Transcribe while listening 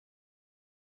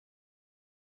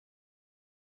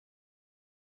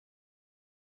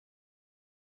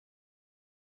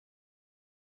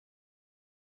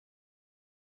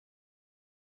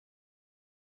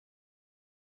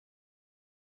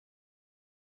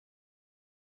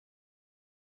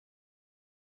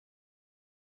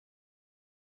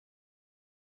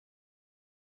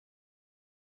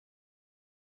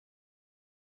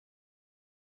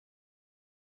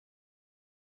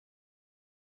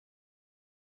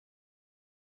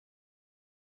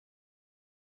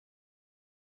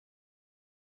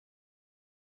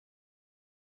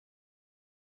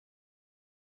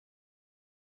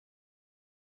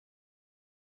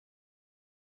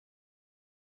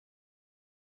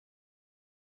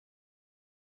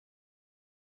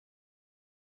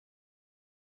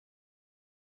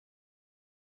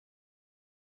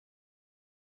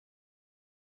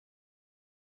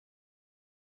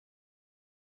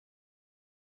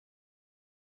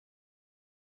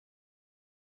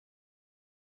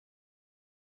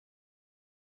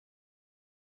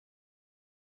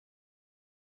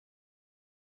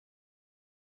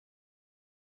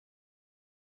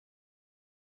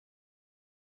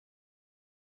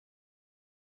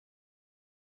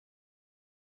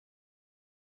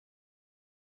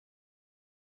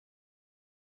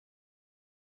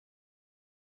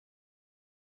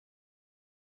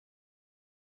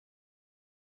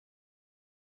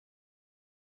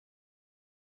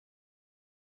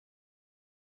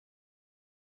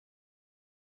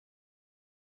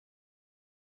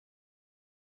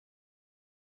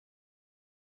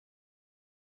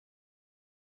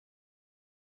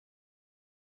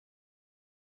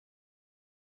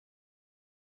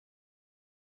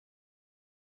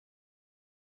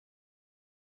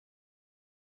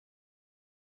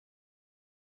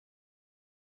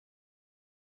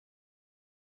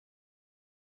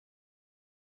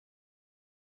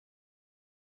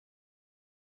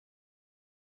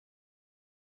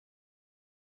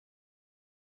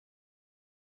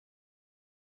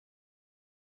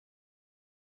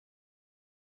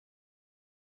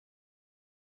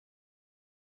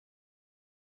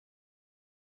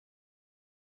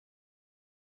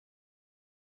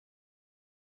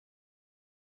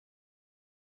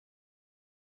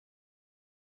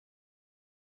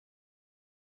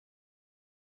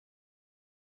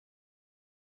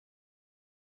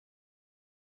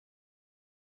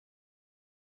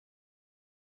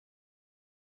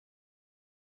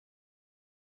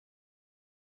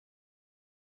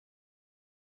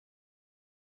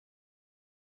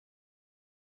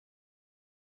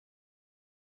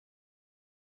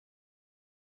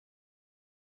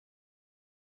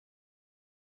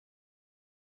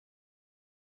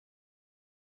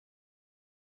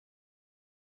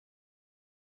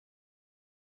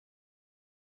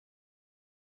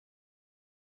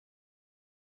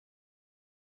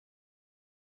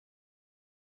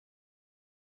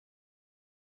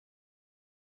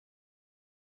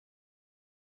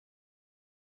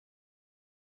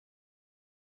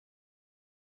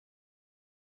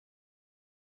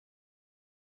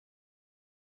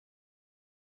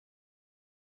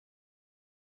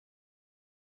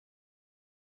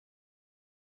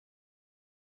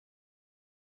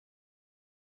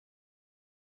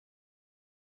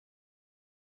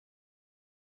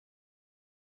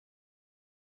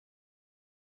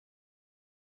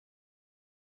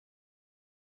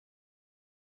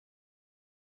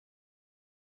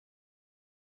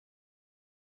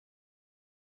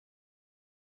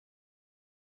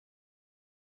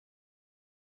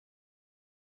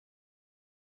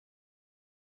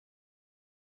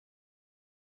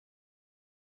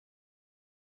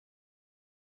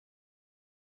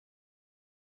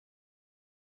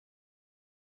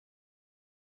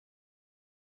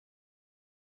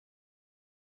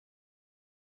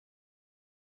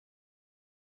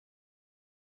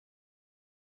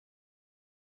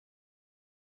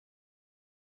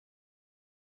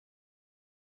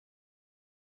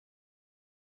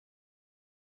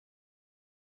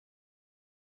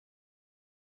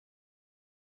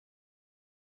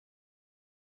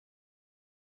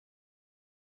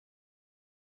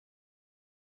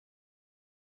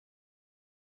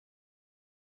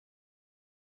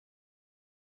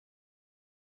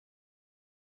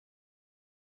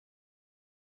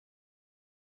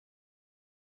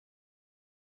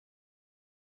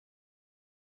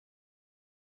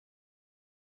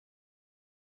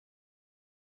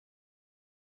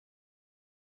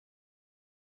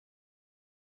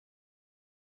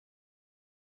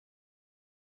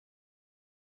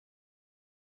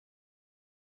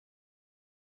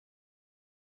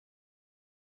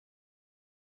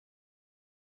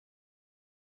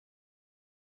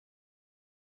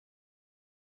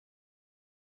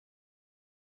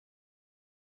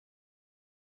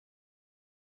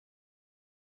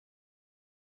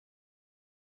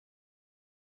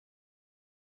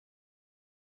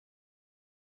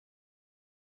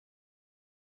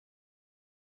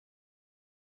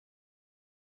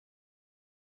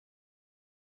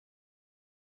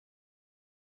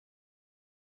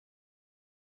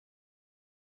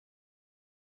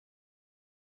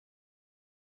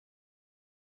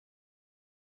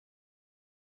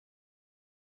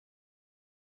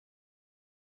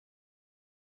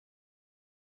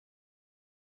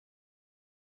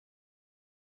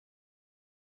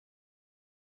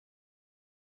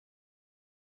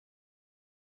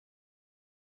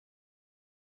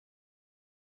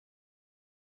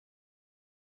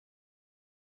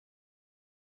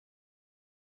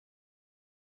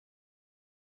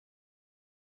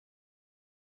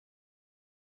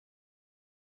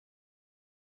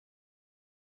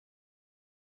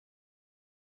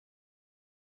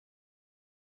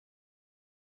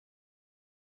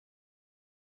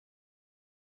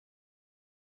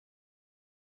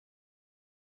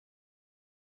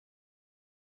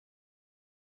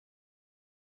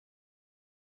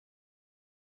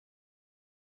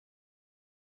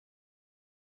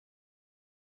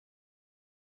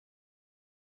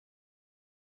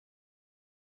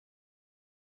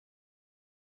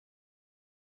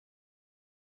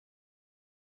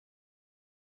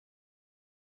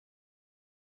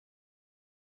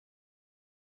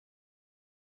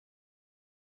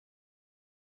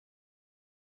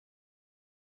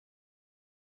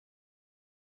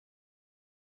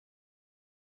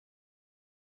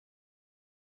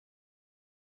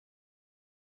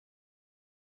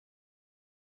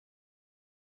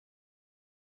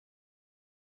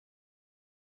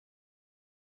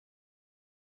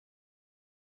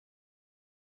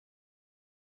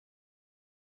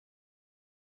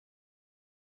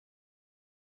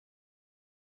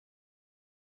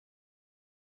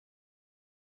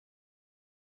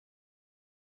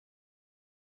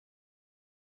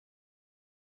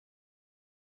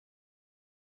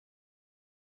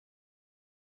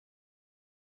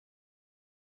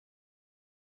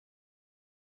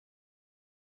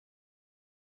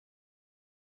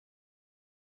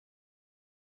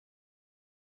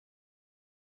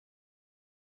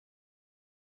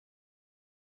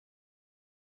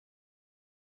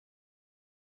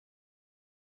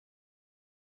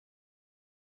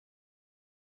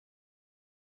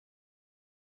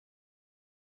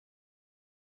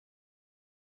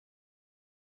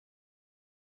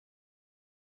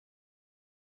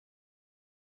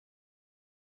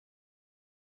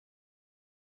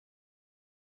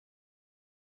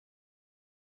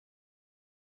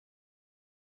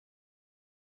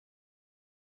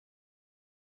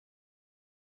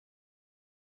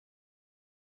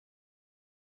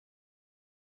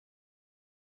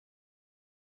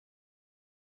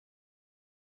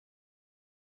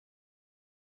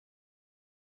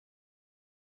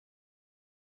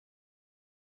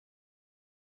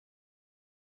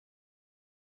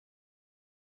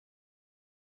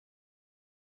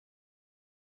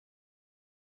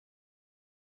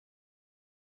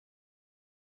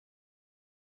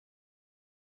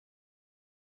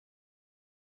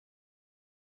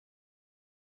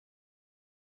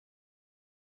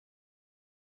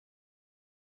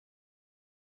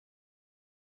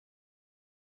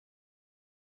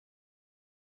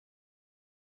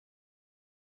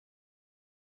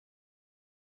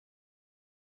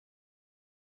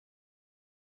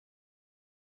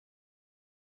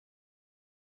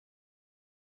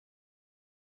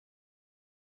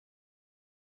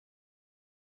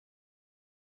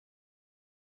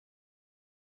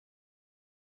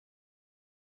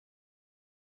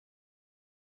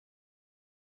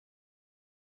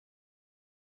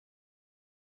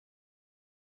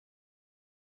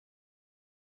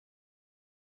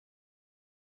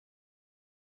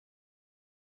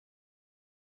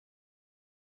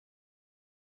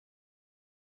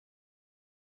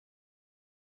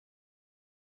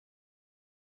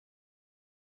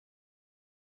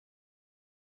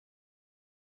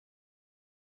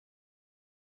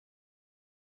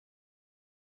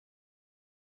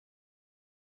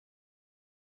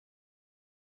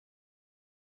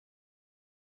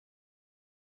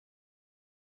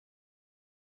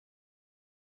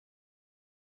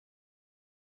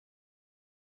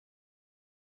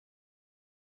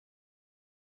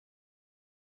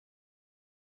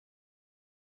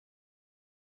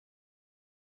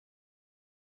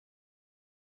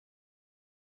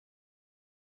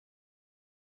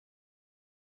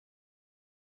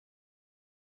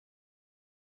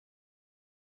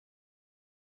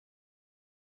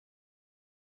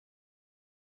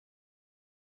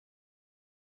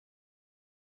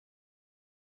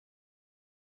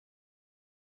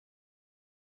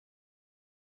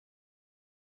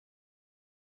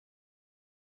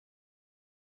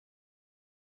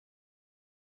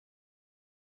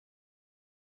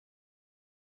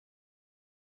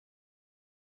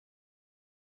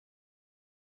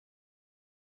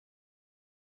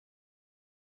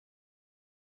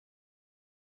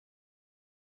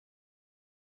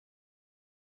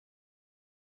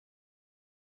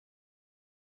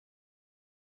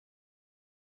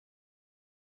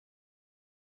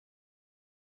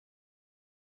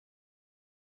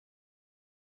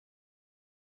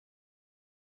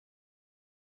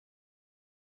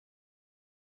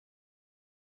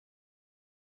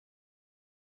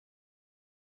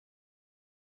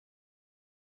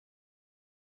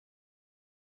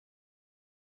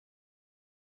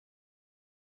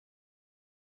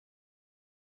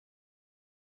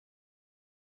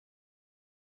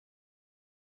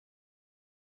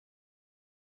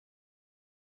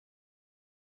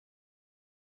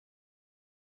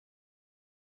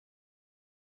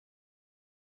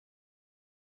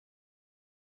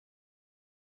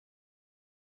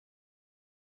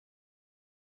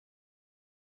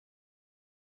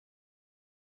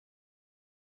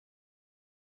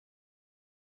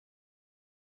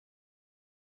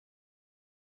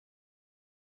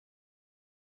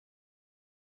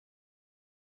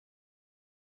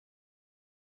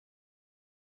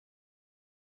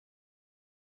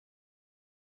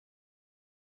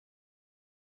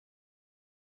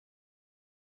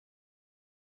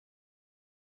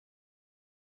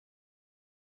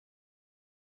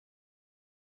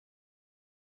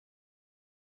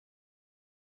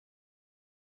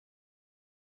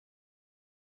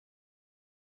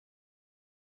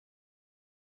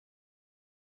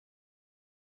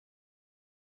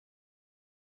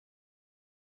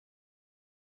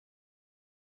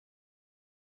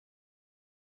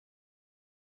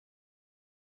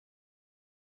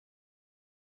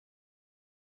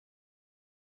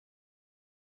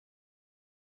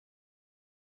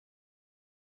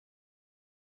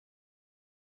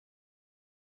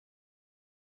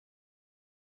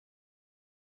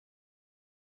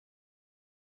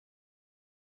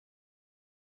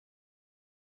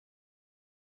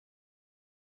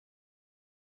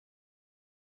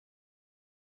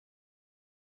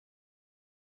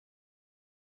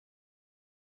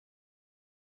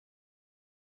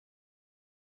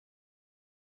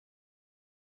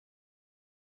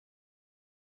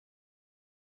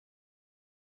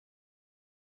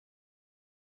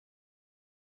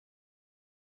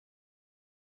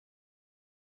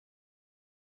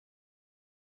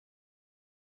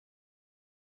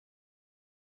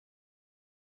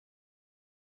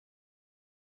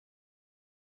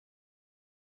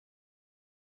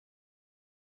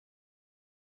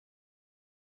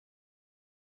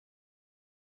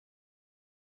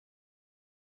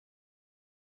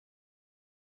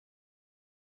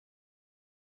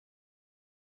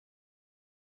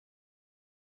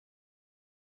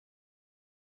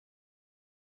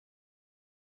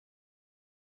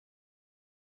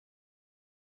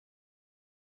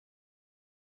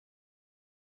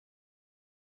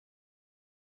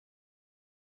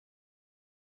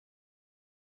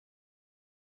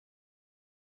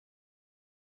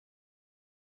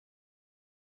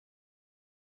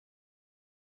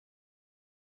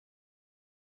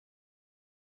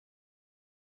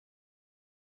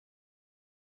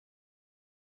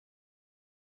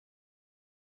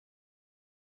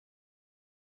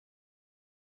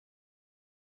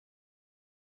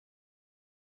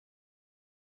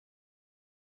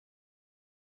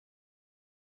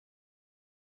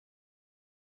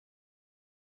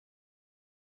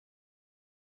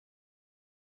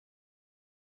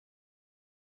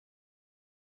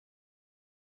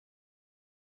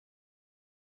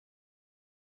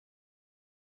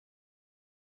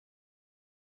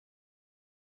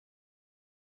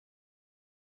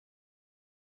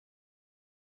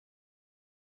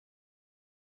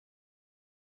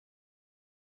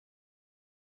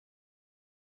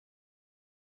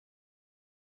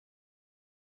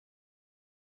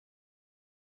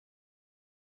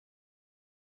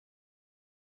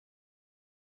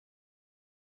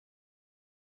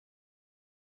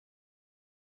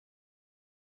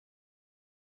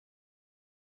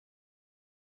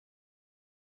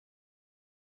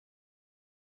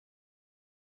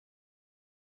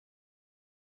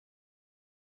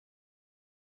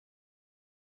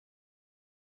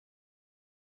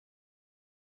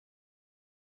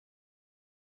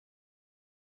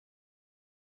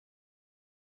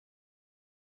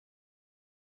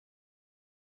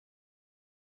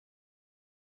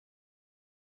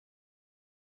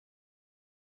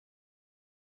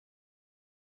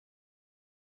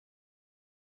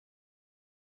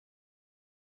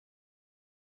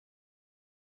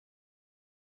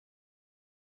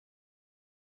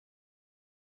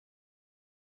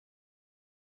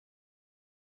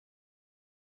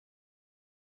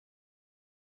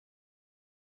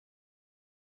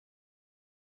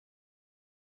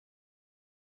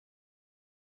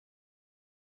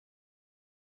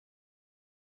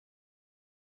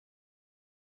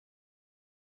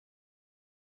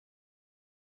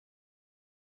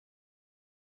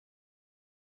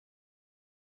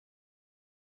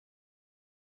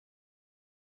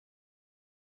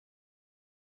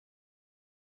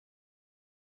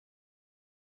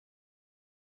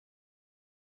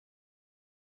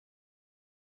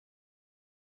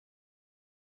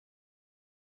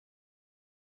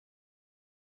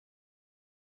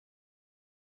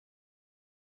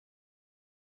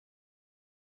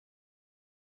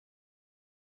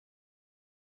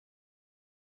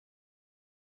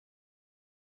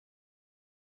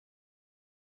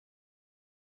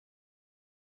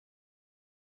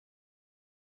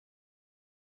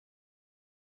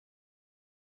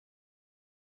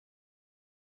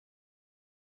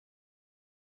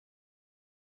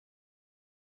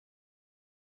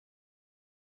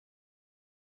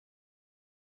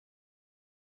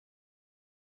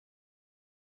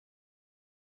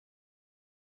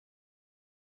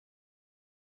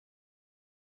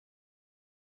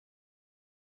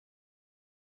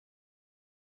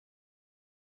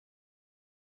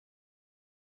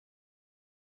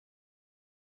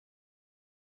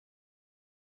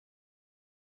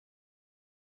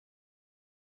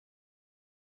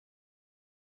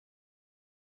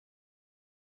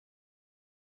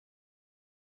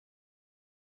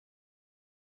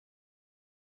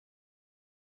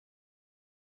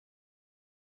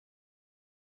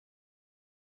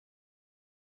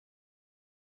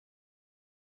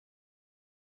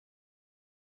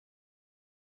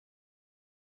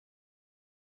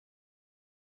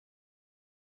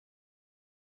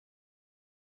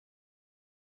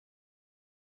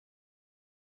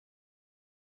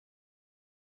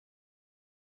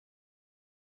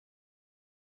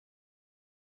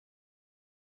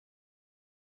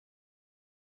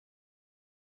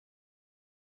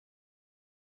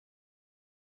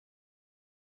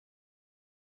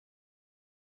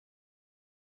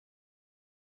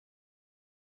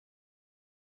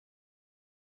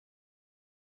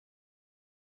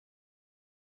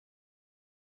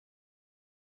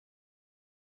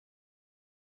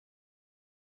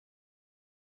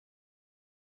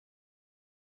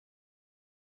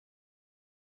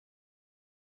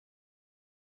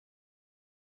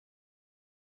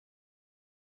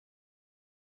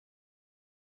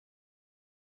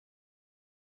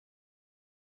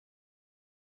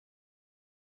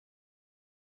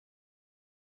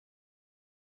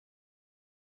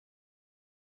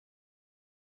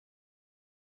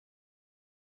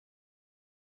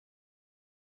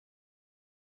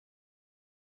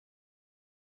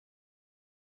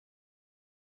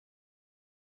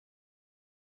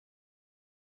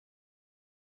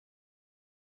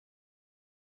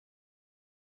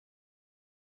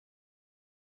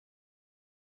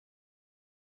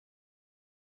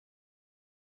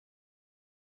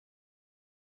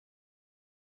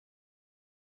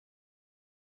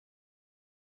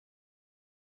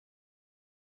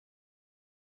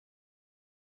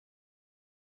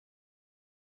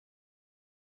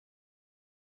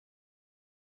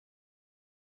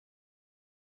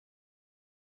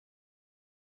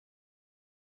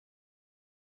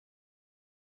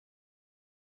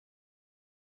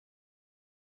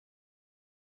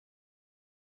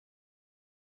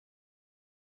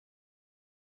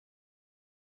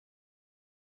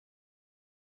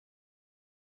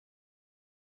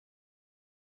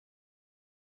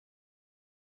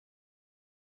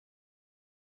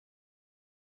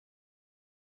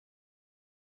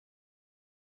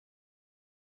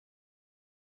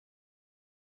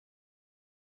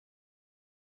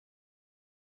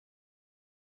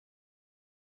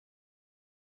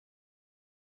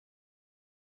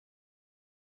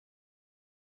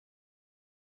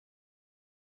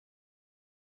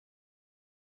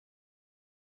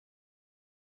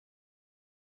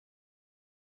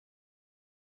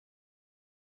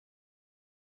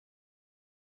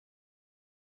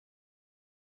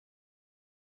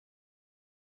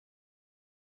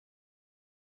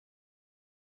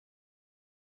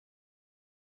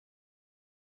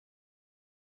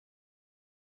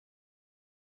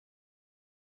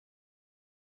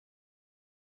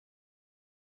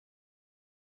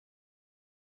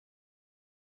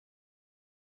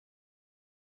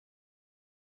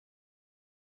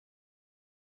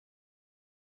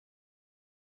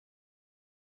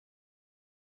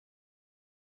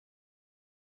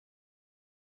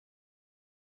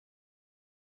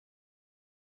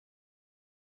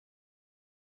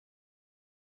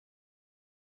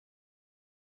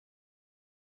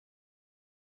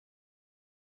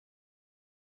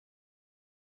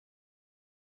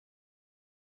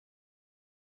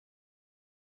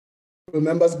Well,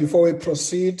 members, before we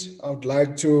proceed, I would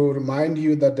like to remind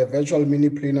you that the virtual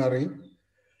mini-plenary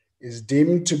is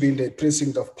deemed to be in the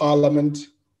precinct of Parliament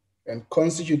and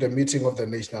constitute a meeting of the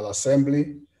National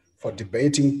Assembly for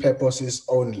debating purposes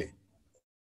only.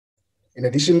 In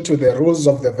addition to the rules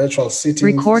of the virtual sittings,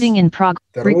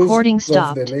 the rules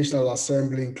of the National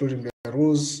Assembly, including the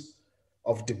rules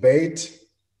of debate,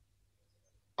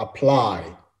 apply.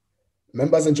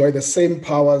 Members enjoy the same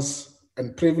powers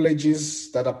and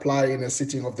privileges that apply in a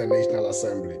sitting of the National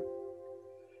Assembly.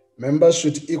 Members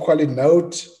should equally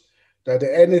note that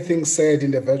anything said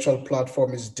in the virtual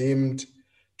platform is deemed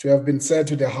to have been said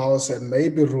to the House and may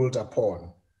be ruled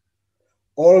upon.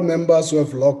 All members who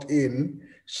have logged in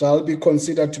shall be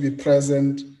considered to be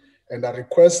present and are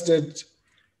requested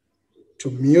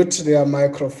to mute their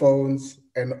microphones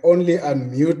and only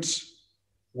unmute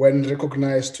when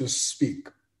recognized to speak.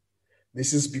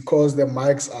 This is because the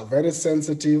mics are very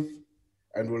sensitive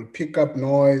and will pick up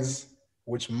noise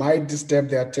which might disturb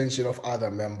the attention of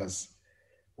other members.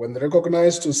 When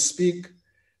recognized to speak,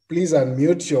 please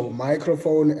unmute your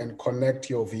microphone and connect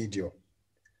your video.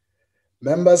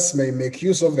 Members may make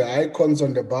use of the icons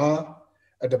on the bar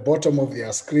at the bottom of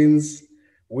their screens,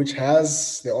 which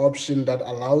has the option that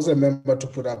allows a member to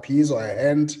put up his or her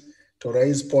hand to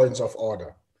raise points of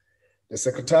order. The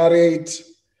Secretariat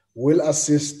will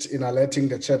assist in alerting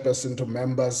the chairperson to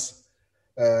members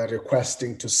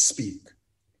requesting to speak.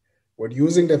 When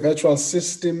using the virtual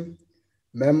system,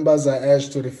 members are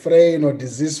urged to refrain or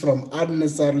desist from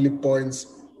unnecessarily points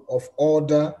of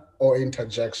order or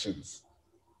interjections.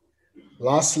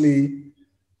 Lastly,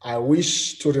 I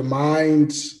wish to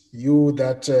remind you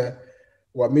that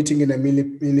we're meeting in a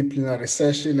mini-plenary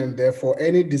session, and therefore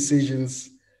any decisions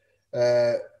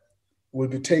will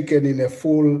be taken in a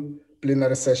full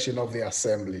plenary session of the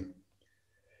Assembly.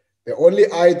 The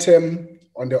only item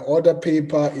on the order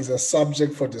paper is a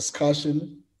subject for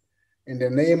discussion in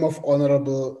the name of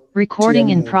Honorable Recording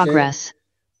in progress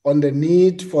on the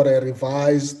need for a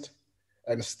revised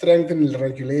and strengthened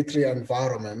regulatory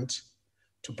environment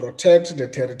to protect the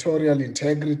territorial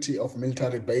integrity of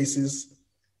military bases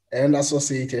and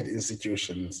associated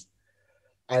institutions.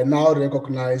 I now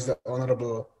recognize the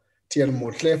Honorable Tien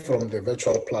Motle from the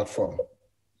virtual platform.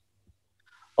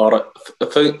 All right.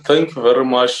 Thank you very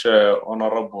much,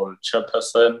 Honorable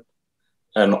Chairperson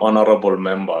and Honorable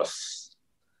members.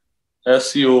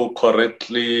 As you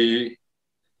correctly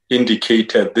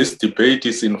indicated, this debate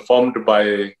is informed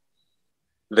by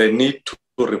the need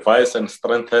to revise and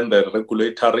strengthen the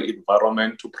regulatory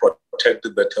environment to protect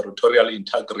the territorial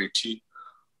integrity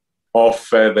of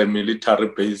the military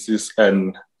bases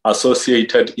and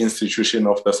associated institutions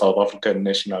of the South African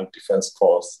National Defence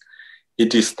Force.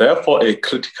 It is therefore a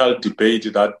critical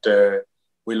debate that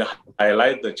will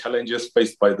highlight the challenges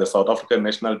faced by the South African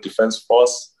National Defence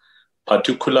Force,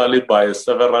 particularly by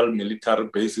several military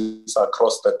bases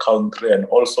across the country, and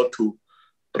also to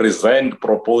present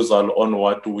proposal on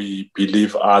what we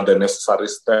believe are the necessary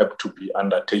steps to be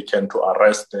undertaken to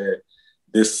arrest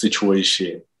this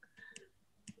situation.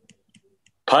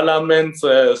 Parliament's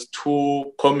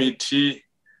two committees,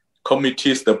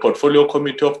 the Portfolio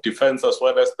Committee of Defence as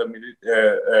well as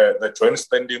the Joint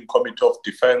Standing Committee of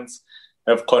Defence,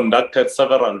 have conducted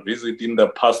several visits in the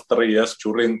past 3 years.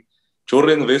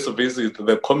 During this visit,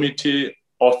 the committee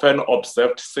often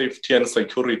observed safety and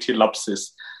security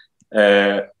lapses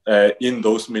in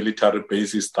those military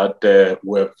bases that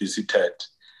were visited.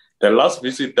 The last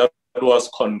visit that was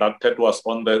conducted was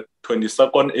on the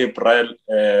 22nd April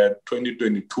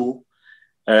 2022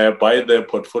 by the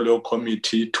Portfolio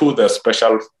Committee to the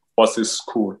Special Forces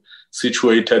School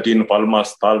situated in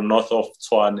Valmastal, north of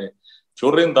Tshwane.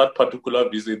 During that particular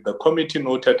visit, the committee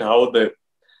noted how the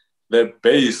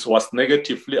base was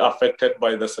negatively affected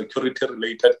by the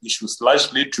security-related issues,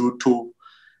 largely due to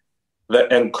the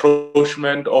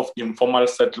encroachment of informal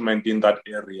settlement in that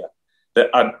area.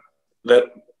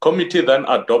 The committee then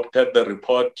adopted the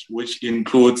report, which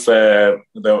includes the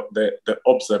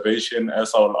observation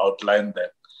as I'll outline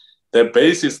there. The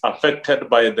base is affected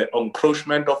by the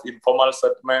encroachment of informal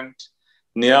settlement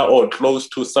near or close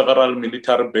to several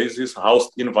military bases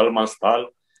housed in Valmastal.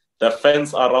 The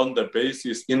fence around the base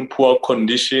is in poor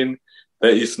condition.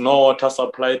 There is no water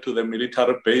supply to the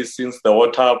military base since the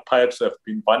water pipes have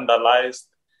been vandalized.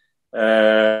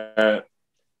 The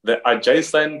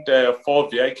adjacent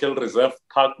 4-vehicle reserve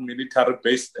park military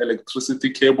base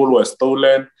electricity cable was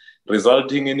stolen,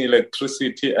 resulting in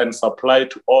electricity and supply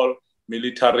to all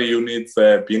military units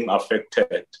being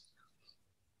affected.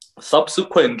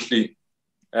 Subsequently,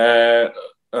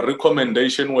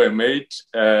 recommendations were made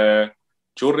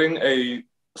during a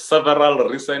several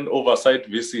recent oversight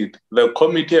visits, the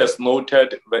committee has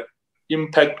noted the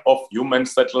impact of human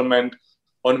settlement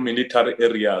on military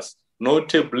areas,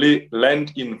 notably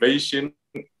land invasion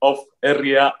of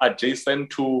area adjacent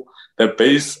to the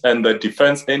base and the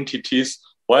defense entities.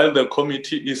 While the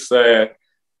committee is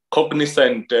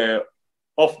cognizant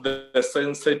of the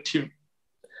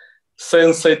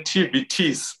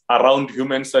sensitivities around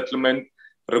human settlement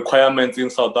requirements in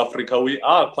South Africa, we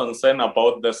are concerned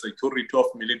about the security of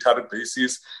military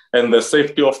bases and the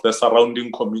safety of the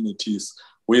surrounding communities.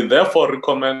 We therefore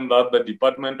recommend that the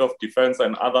Department of Defense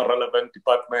and other relevant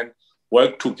departments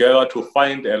work together to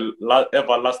find an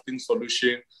everlasting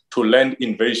solution to land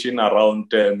invasion around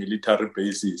military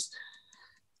bases.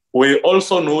 We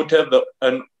also noted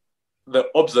the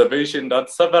observation that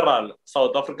several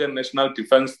South African National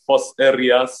Defence Force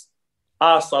areas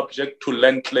are subject to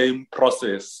land claim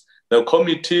process. The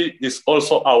committee is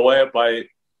also aware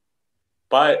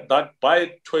that by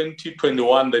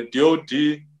 2021, the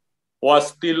DoD was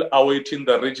still awaiting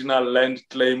the Regional Land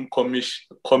Claim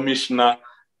Commissioner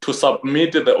to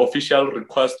submit the official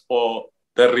request for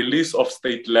the release of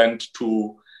state land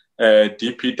to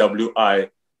DPWI.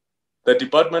 The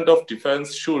Department of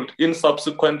Defense should, in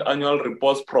subsequent annual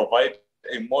reports, provide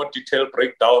a more detailed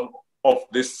breakdown of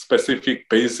this specific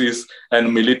basis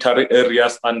and military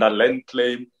areas under land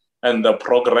claim and the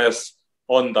progress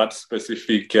on that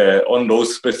specific on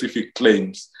those specific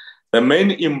claims. The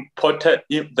main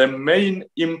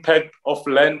impact of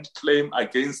land claim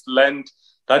against land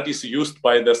that is used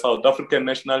by the South African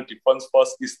National Defence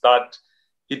Force is that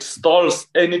it stalls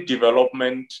any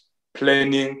development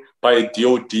planning by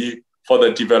DoD for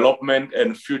the development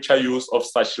and future use of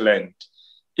such land.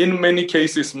 In many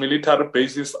cases, military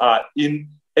bases are in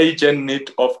urgent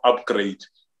need of upgrade,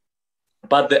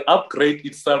 but the upgrade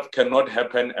itself cannot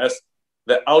happen as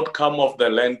the outcome of the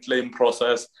land claim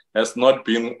process has not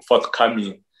been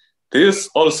forthcoming. This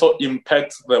also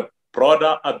impacts the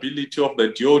broader ability of the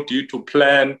DoD to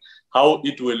plan how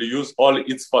it will use all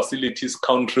its facilities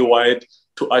countrywide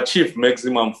to achieve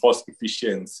maximum force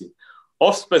efficiency.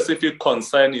 Of specific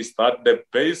concern is that the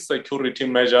base security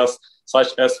measures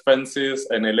such as fences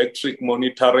and electric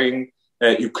monitoring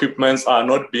equipments are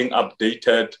not being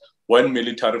updated when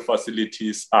military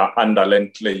facilities are under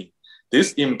land claim.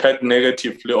 This impacts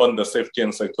negatively on the safety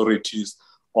and securities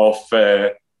of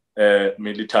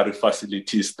military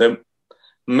facilities. The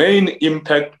main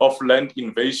impact of land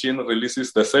invasion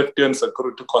releases the safety and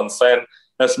security concern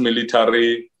as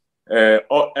military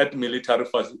or at military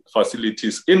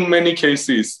facilities. In many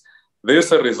cases,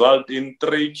 this results in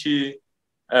three key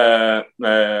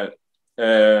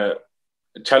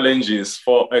challenges.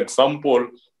 For example,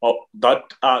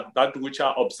 that which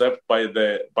are observed by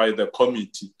the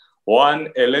committee. One,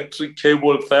 electric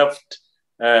cable theft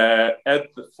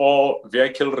for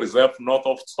vehicle reserve north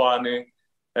of Tshwane.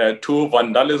 Two,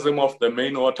 vandalism of the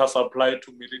main water supply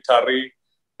to military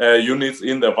units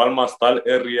in the Valmastal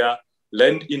area.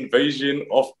 Land invasion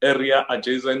of area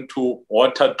adjacent to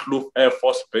Waterkloof Air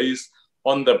Force Base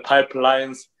on the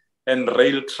pipelines and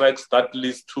rail tracks that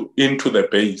leads into the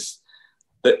base.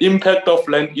 The impact of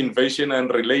land invasion and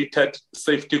related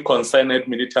safety concern at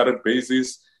military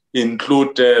bases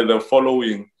include the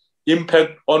following.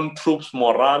 Impact on troops'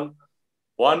 morale.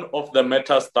 One of the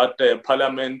matters that the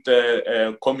Parliament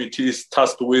Committee is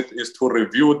tasked with is to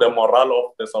review the morale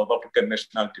of the South African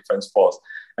National Defence Force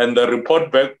and the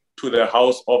report back to the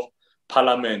House of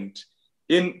Parliament.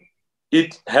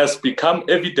 It has become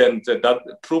evident that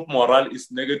troop morale is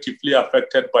negatively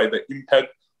affected by the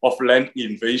impact of land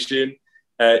invasion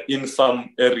in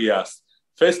some areas.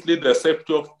 Firstly, the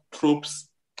safety of troops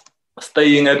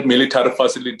staying at military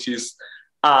facilities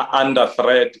are under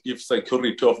threat if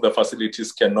security of the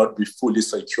facilities cannot be fully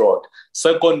secured.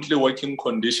 Secondly, working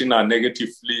conditions are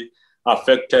negatively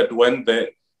affected when there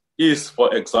is,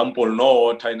 for example, no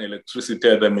water and electricity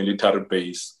at the military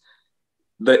base.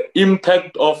 The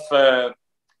impact of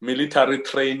military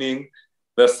training.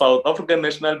 The South African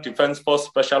National Defence Force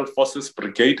Special Forces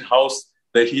Brigade House,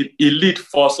 the elite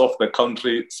force of the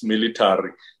country's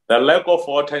military. The lack of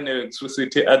water and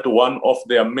electricity at one of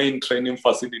their main training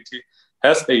facilities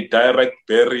has a direct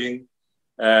bearing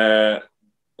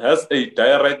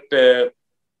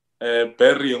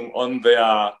bearing on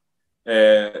their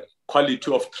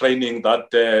quality of training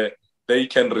that they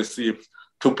can receive.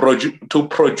 To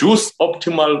produce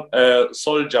optimal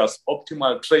soldiers,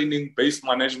 optimal training, base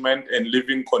management, and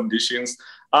living conditions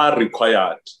are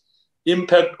required.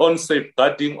 Impact on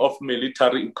safeguarding of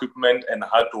military equipment and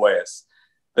hardware.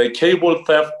 The cable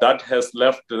theft that has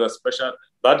left the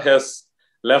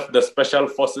Special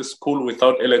Forces School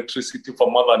without electricity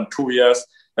for more than 2 years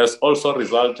has also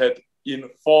resulted in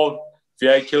 4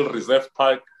 vehicle reserve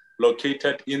park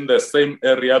located in the same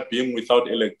area being without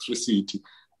electricity.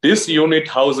 This unit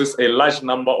houses a large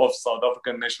number of South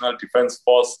African National Defence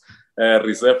Force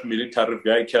reserve military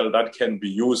vehicles that can be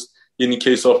used in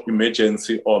case of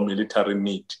emergency or military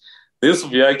need. These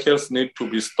vehicles need to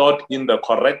be stored in the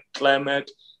correct climate,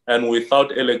 and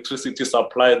without electricity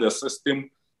supply, the system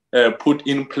put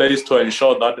in place to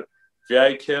ensure that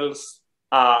vehicles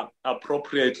are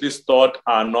appropriately stored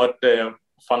are not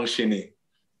functioning.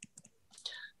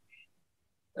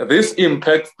 This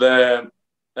impacts the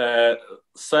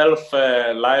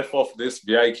life of this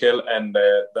vehicle and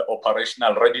the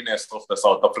operational readiness of the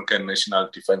South African National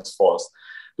Defence Force.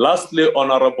 Lastly,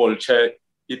 Honourable Chair,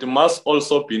 it must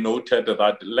also be noted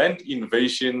that land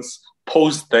invasions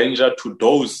pose danger to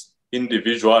those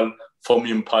individuals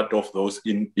forming part of those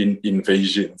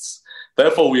invasions.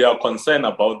 Therefore, we are concerned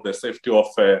about the safety of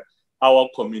our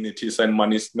communities, and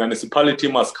municipality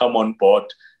must come on board,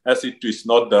 as it is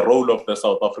not the role of the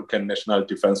South African National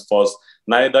Defence Force,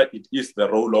 neither it is the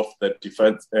role of the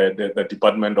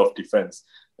Department of Defence.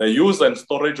 The use and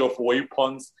storage of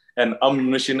weapons and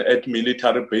ammunition at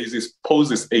military bases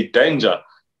poses a danger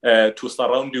to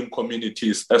surrounding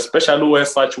communities, especially where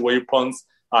such weapons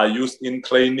are used in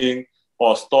training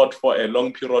or stored for a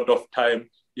long period of time.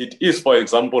 It is, for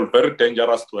example, very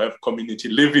dangerous to have community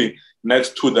living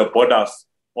next to the borders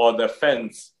or the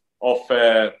fence of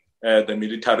the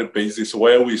military bases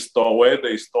where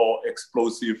they store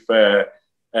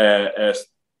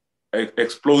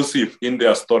explosive in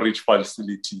their storage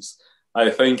facilities.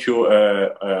 I thank you,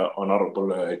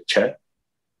 Honourable Chair.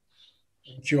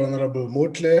 Thank you, Honourable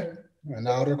Motley. I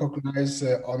now recognize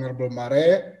Honourable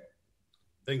Mare.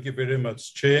 Thank you very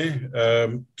much, Chair.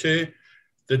 Chair,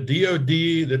 the DOD,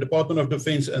 the Department of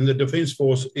Defence, and the Defence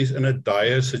Force is in a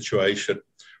dire situation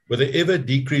with the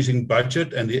ever-decreasing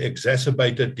budget and the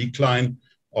exacerbated decline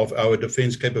of our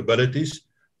defence capabilities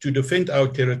to defend our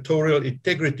territorial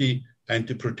integrity and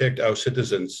to protect our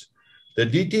citizens. The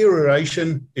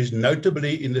deterioration is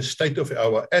notably in the state of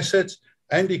our assets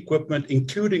and equipment,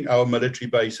 including our military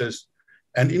bases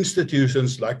and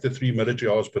institutions like the 3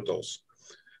 military hospitals.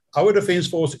 Our Defence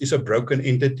Force is a broken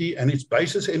entity, and its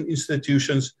bases and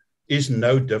institutions is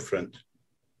no different.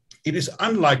 It is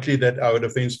unlikely that our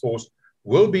Defence Force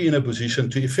will be in a position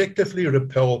to effectively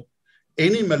repel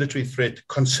any military threat,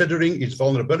 considering its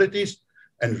vulnerabilities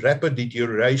and rapid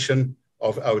deterioration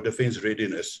of our defence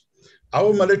readiness.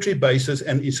 Our military bases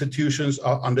and institutions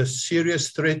are under serious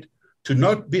threat to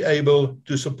not be able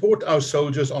to support our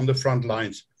soldiers on the front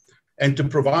lines and to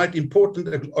provide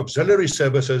important auxiliary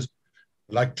services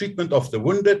like treatment of the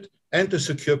wounded and to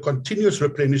secure continuous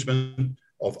replenishment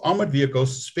of armoured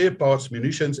vehicles, spare parts,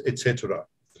 munitions, etc.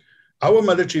 Our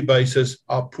military bases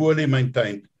are poorly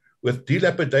maintained, with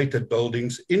dilapidated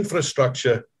buildings,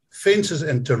 infrastructure, fences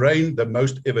and terrain the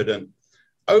most evident,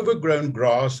 overgrown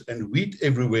grass and weed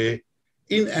everywhere,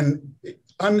 in and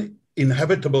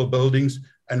uninhabitable buildings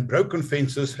and broken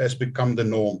fences has become the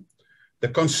norm. The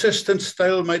consistent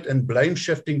stalemate and blame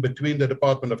shifting between the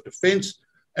Department of Defence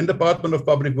and Department of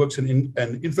Public Works and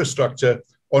Infrastructure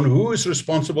on who is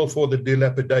responsible for the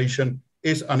dilapidation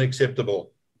is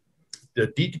unacceptable. The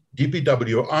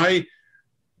DPWI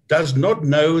does not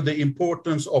know the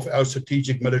importance of our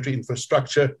strategic military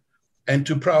infrastructure and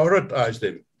to prioritize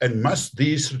them, and must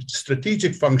these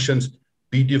strategic functions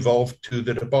be devolved to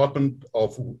the Department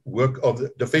of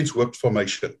Defence Works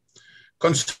Formation.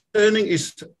 Concerning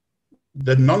is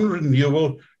the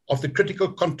non-renewal of the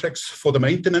critical contracts for the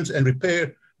maintenance and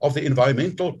repair of the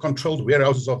environmental controlled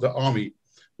warehouses of the Army,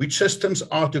 which systems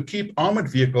are to keep armoured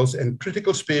vehicles and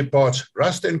critical spare parts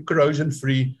rust and corrosion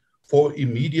free for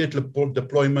immediate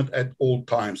deployment at all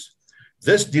times.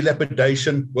 This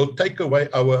dilapidation will take away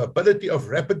our ability of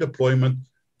rapid deployment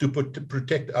to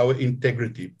protect our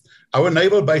integrity. Our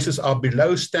naval bases are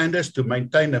below standards to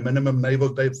maintain a minimum naval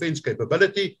defence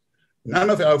capability. None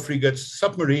of our frigates,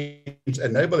 submarines,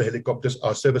 and naval helicopters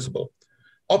are serviceable.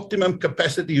 Optimum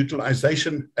capacity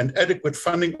utilization and adequate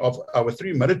funding of our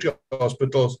 3 military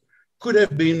hospitals could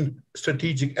have been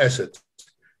strategic assets.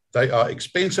 They are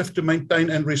expensive to maintain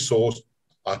and resource,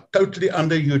 are totally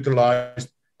underutilized,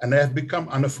 and have become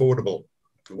unaffordable.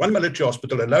 1 military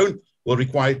hospital alone will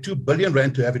require 2 billion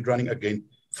rand to have it running again.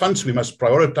 Funds we must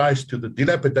prioritize to the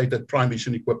dilapidated prime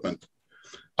mission equipment.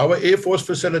 Our Air Force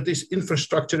facilities,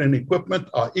 infrastructure, and equipment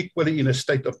are equally in a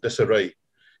state of disarray.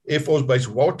 Air Force Base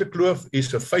Waterkloof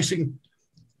is facing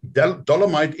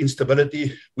dolomite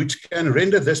instability, which can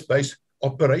render this base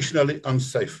operationally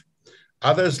unsafe.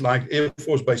 Others, like Air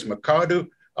Force Base Makado,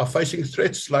 are facing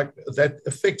threats like that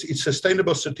affect its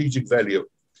sustainable strategic value.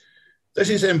 This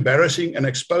is embarrassing and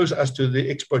exposes us to the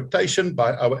exploitation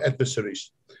by our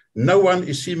adversaries. No one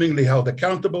is seemingly held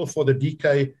accountable for the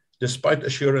decay, despite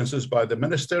assurances by the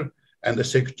Minister and the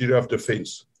Secretary of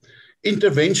Defence.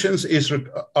 Interventions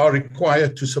are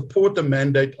required to support the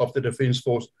mandate of the Defence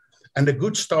Force, and a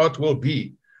good start will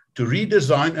be to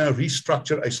redesign and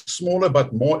restructure a smaller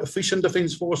but more efficient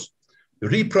Defence Force,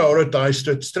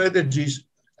 reprioritize strategies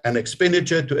and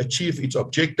expenditure to achieve its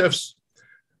objectives.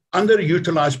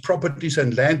 Underutilized properties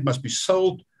and land must be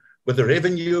sold, with the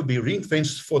revenue be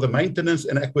ring-fenced for the maintenance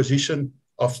and acquisition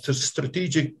of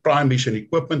strategic prime mission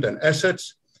equipment and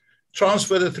assets.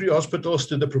 Transfer the 3 hospitals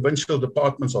to the provincial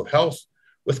departments of health,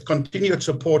 with continued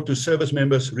support to service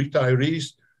members,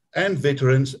 retirees, and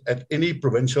veterans at any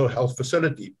provincial health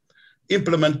facility.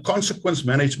 Implement consequence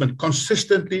management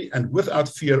consistently and without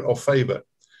fear of favor.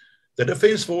 The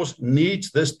Defence Force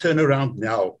needs this turnaround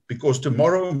now, because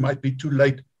tomorrow might be too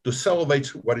late to salvage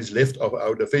what is left of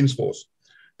our Defence Force.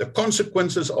 The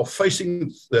consequences of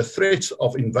facing the threats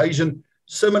of invasion,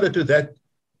 similar to that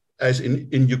as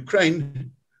in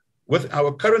Ukraine, with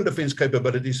our current defence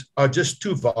capabilities, are just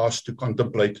too vast to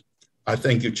contemplate. I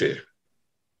thank you, Chair.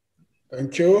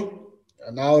 Thank you.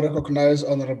 I now recognize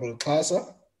Honourable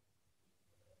Xasa.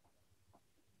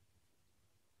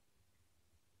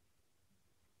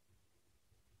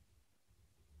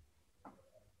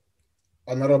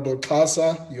 Honourable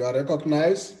Xasa, you are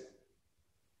recognized.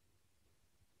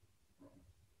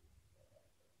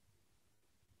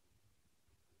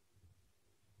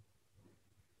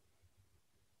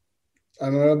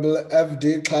 Honourable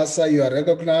FD Xasa, you are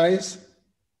recognized.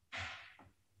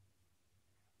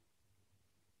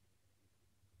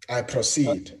 I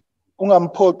proceed.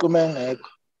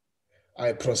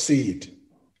 I proceed.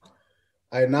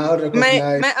 I now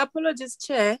recognize... My apologies,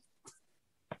 Chair.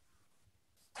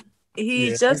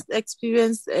 He just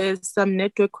experienced some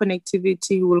network connectivity.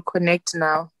 He will connect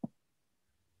now.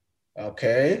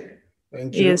 Okay.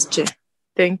 Thank you. Yes, Chair.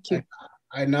 Thank you.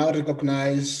 I now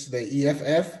recognize the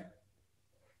EFF.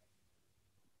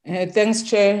 Thanks,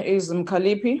 Chair. Is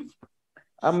Mkalipi.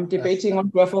 I'm debating on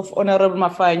behalf of Honorable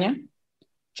Mafanya.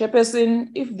 Chairperson,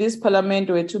 if this parliament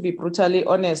were to be brutally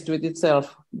honest with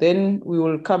itself, then we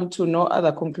will come to no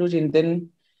other conclusion than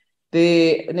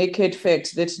the naked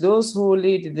fact that those who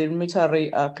lead the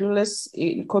military are clueless,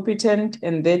 incompetent,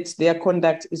 and that their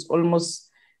conduct is almost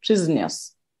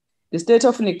treasonous. The state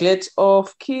of neglect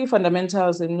of key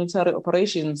fundamentals in military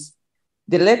operations,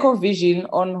 the lack of vision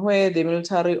on where the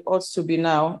military ought to be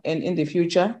now and in the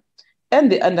future, and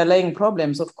the underlying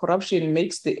problems of corruption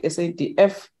makes the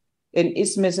SADF and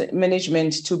its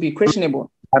management to be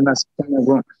questionable.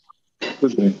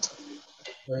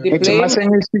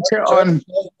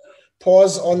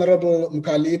 Pause, Honorable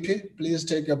Mkalipi. Please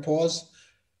take a pause.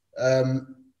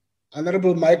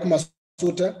 Honorable Mike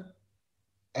Masuta,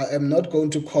 I am not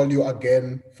going to call you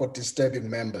again for disturbing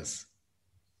members.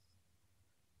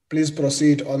 Please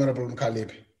proceed, Honorable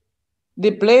Mkalipi.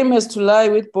 The blame has to lie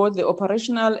with both the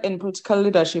operational and political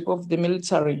leadership of the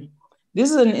military.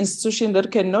 This is an institution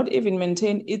that cannot even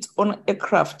maintain its own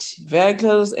aircraft,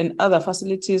 vehicles, and other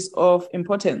facilities of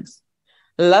importance.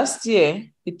 Last year,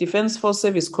 the Defence Force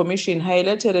Service Commission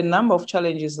highlighted a number of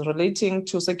challenges relating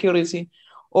to security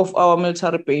of our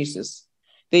military bases.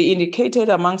 They indicated,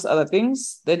 amongst other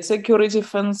things, that security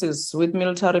fences with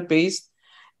military base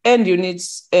and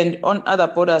units and on other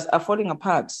borders are falling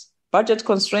apart. Budget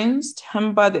constraints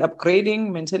hamper the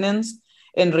upgrading, maintenance,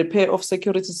 and repair of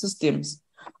security systems.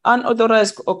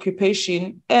 Unauthorized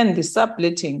occupation and the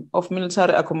subletting of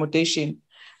military accommodation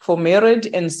for married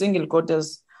and single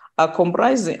quarters are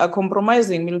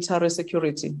compromising military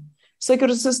security.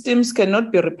 Security systems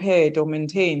cannot be repaired or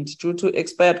maintained due to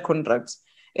expired contracts,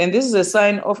 and this is a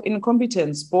sign of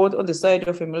incompetence both on the side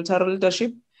of a military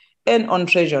leadership and on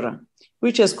Treasurer,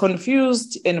 which has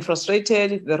confused and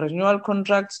frustrated the renewal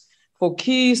contracts for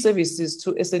key services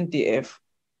to SNDF.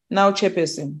 Now,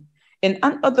 Chairperson, an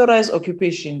unauthorized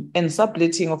occupation and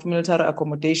subletting of military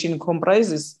accommodation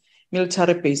comprises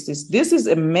military bases. This is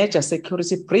a major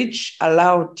security breach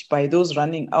allowed by those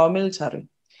running our military.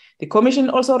 The Commission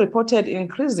also reported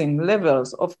increasing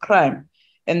levels of crime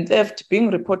and theft being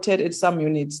reported at some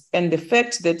units, and the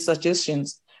fact that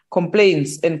suggestions,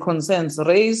 complaints, and concerns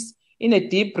raised in a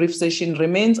debrief session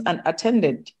remains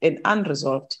unattended and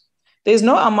unresolved. There is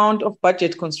no amount of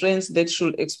budget constraints that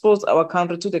should expose our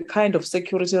country to the kind of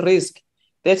security risk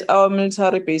that our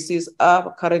military bases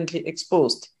are currently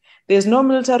exposed. There is no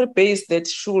military base that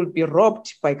should be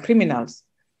robbed by criminals.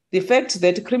 The fact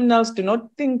that criminals do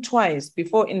not think twice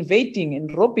before invading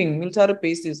and robbing military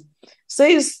bases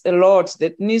says a lot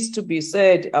that needs to be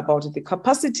said about the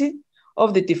capacity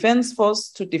of the Defence Force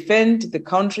to defend the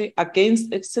country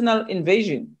against external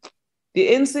invasion. The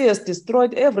ANC has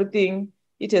destroyed everything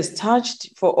it has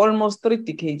touched for almost 3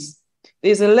 decades.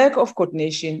 There is a lack of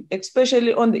coordination,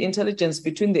 especially on the intelligence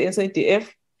between the SADF,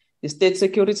 the State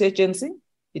Security Agency,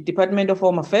 the Department of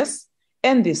Home Affairs,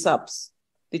 and the SAPS.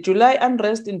 The July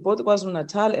unrest in both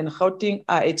KwaZulu-Natal and Gauteng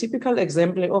are a typical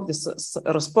example of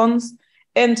the response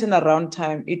and turnaround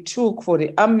time it took for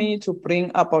the army to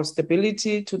bring about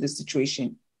stability to the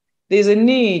situation. There is a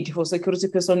need for security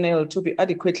personnel to be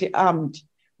adequately armed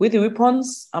with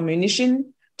weapons,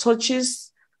 ammunition,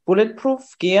 torches,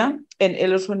 bulletproof gear, and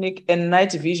electronic and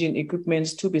night vision equipment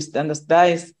to be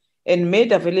standardized and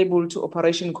made available to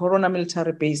Operation Corona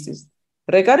military bases.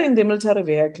 Regarding the military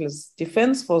vehicles,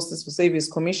 Defence Forces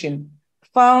Service Commission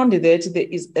found that there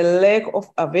is a lack of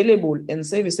available and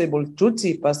serviceable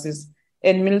duty buses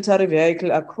and military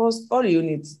vehicles across all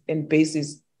units and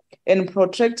bases, and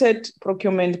protracted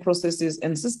procurement processes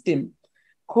and systems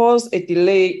cause a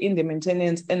delay in the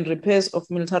maintenance and repairs of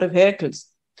military vehicles.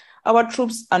 Our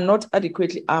troops are not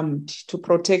adequately armed to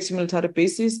protect military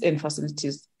bases and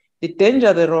facilities. The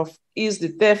danger thereof is the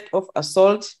theft of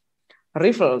assault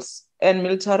rifles and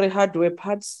military hardware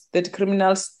parts that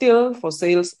criminals steal for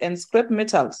sales and scrap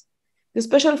metals. The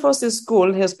Special Forces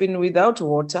School has been without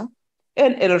water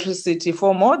and electricity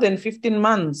for more than 15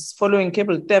 months following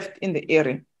cable theft in the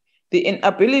area. The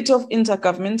inability of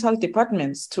intergovernmental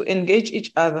departments to engage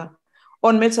each other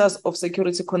on matters of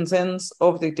security concerns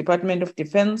of the Department of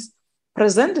Defense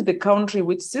present the country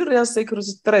with serious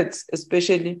security threats,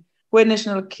 especially where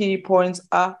national key points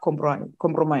are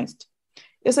compromised.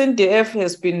 SNDF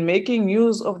has been making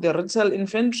use of the retail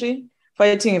infantry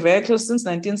fighting vehicles since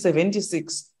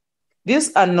 1976.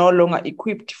 These are no longer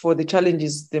equipped for the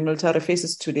challenges the military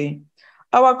faces today.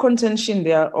 Our contention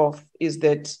thereof is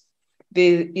that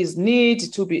there is need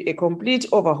to be a complete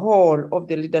overhaul of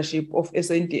the leadership of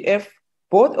SNDF,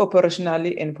 both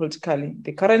operationally and politically.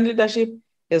 The current leadership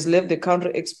has left the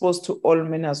country exposed to all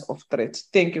manners of threats.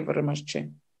 Thank you very much, Chair.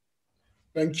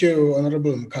 Thank you,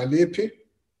 Honorable Mkhaliphi.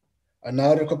 I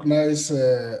now recognize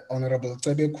Honorable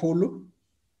Tebekulu.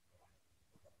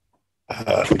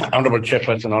 Honorable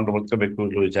Chairperson, Honorable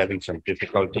Tebekulu is having some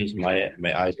difficulties.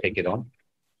 May I take it on?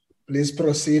 Please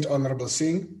proceed, Honorable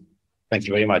Singh. Thank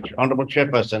you very much. Honorable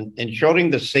Chairperson, ensuring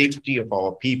the safety of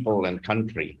our people and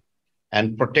country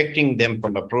and protecting them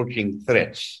from approaching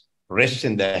threats rests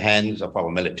in the hands of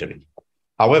our military.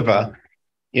 However,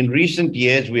 in recent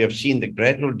years, we have seen the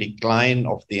gradual decline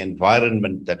of the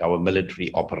environment that our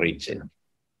military operates in.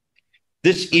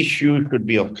 This issue should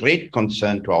be of great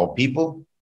concern to our people,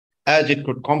 as it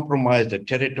could compromise the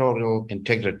territorial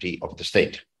integrity of the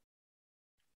state.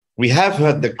 We have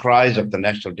heard the cries of the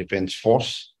National Defence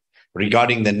Force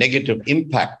regarding the negative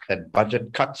impact that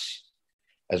budget cuts,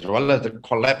 as well as the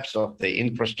collapse of the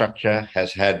infrastructure,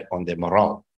 has had on their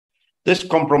morale. This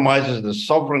compromises the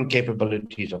sovereign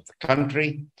capabilities of the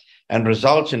country and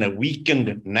results in a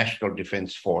weakened National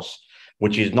Defence Force,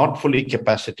 which is not fully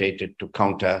capacitated to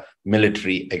counter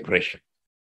military aggression.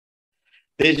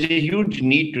 There's a huge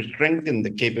need to strengthen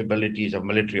the capabilities of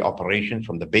military operations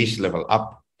from the base level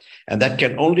up, and that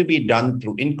can only be done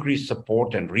through increased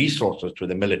support and resources to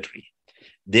the military.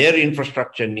 Their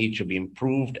infrastructure needs to be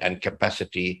improved and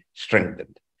capacity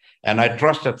strengthened. And I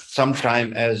trust that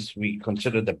sometime as we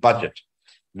consider the budget,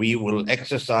 we will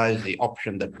exercise the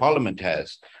option that Parliament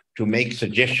has to make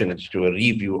suggestions to a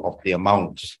review of the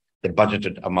amounts, the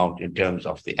budgeted amount in terms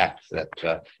of the acts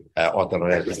that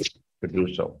authorize us to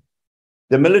do so.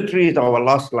 The military is our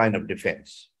last line of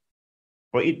defense.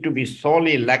 For it to be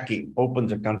sorely lacking opens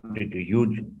the country to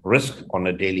huge risk on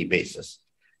a daily basis.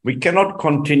 We cannot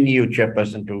continue,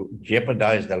 Chairperson, to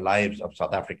jeopardize the lives of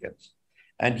South Africans.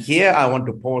 And here I want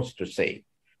to pause to say,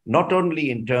 not only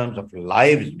in terms of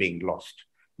lives being lost,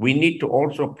 we need to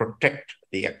also protect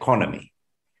the economy.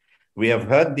 We have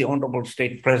heard the Honorable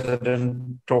State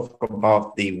President talk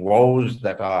about the woes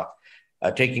that are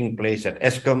taking place at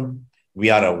Eskom. We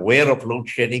are aware of load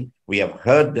shedding. We have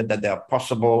heard that there are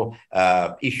possible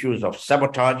issues of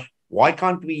sabotage. Why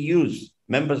can't we use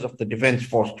members of the Defence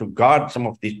Force to guard some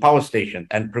of these power stations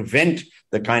and prevent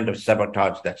the kind of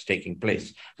sabotage that's taking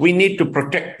place? We need to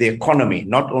protect the economy,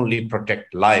 not only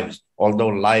protect lives, although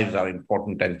lives are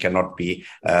important and cannot be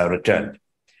returned.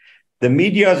 The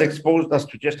media has exposed us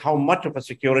to just how much of a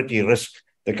security risk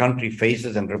the country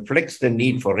faces and reflects the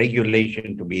need for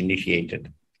regulation to be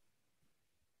initiated.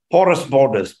 Porous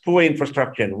borders, poor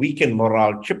infrastructure, and weakened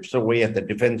morale chips away at the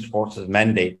Defence Force's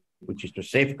mandate, which is to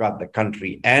safeguard the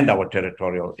country and our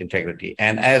territorial integrity,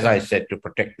 and as I said, to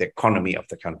protect the economy of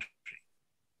the country.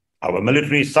 Our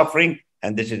military is suffering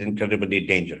and this is incredibly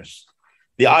dangerous.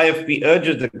 The IFP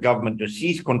urges the government to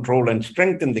seize control and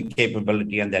strengthen the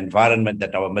capability and the environment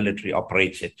that our military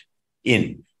operates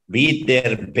in, be it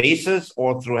their bases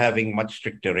or through having much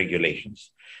stricter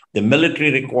regulations. The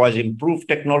military requires improved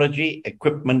technology,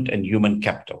 equipment, and human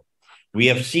capital. We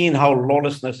have seen how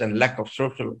lawlessness and lack of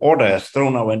social order has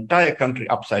thrown our entire country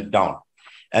upside down.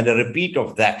 And a repeat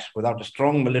of that without a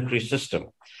strong military system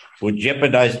would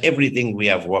jeopardize everything we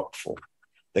have worked for.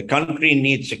 The country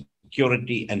needs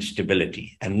security and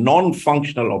stability, and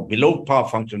non-functional or below par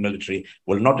functional military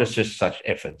will not assist such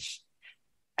efforts.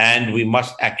 And we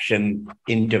must action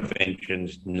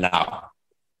interventions now.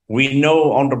 We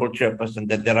know, Honorable Chairperson,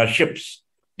 that there are ships,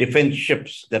 defense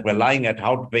ships that were lying at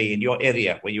Hout Bay in your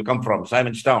area where you come from,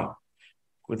 Simonstown,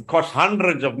 which cost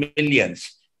hundreds of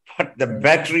millions, but the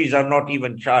batteries are not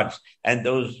even charged, and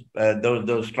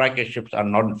those striker ships are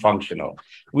non-functional.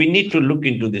 We need to look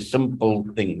into the simple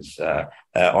things,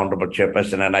 Honorable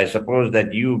Chairperson, and I suppose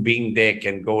that you being there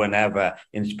can go and have an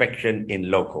inspection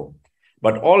in local.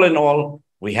 But all in all,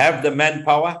 we have the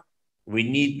manpower, we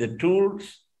need the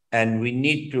tools, and we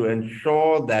need to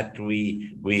ensure that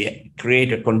we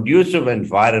create a conducive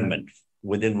environment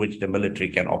within which the military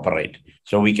can operate,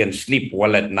 so we can sleep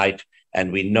well at night,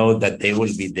 and we know that they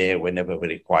will be there whenever we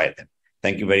require them.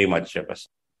 Thank you very much, Chairperson.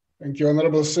 Thank you,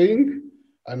 Honorable Singh.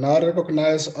 I now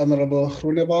recognize Honorable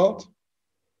Groenewald.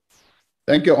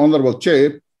 Thank you, Honorable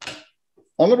Chair.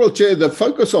 Honorable Chair, the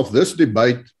focus of this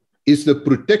debate is the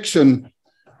protection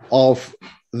of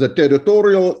the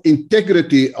territorial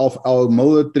integrity of our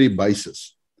military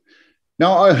bases.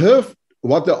 Now, I heard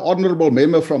what the Honorable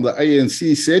Member from the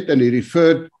ANC said, and he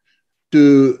referred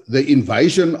to the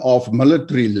invasion of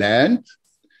military land.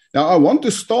 Now, I want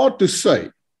to start to say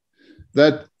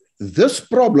that this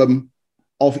problem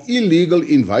of illegal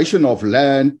invasion of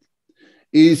land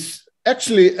is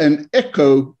actually an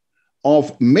echo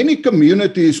of many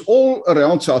communities all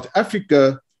around South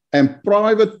Africa and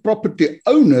private property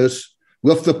owners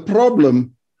with the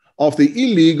problem of the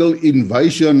illegal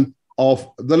invasion of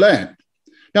the land.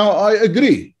 Now, I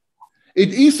agree,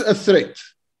 it is a threat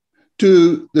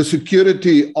to the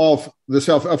security of the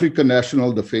South African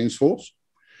National Defence Force.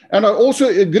 And I also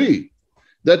agree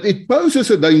that it poses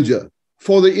a danger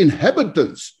for the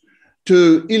inhabitants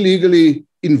to illegally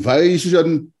invade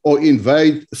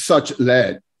such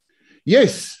land.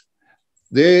 Yes,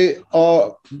 there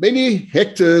are many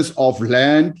hectares of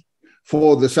land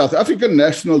for the South African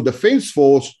National Defence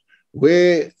Force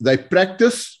where they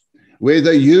practice, where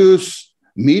they use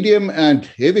medium and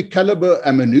heavy caliber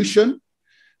ammunition.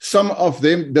 Some of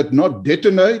them did not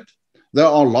detonate. They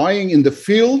are lying in the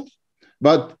field,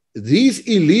 but these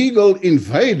illegal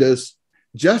invaders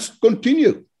just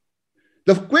continue.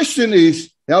 The question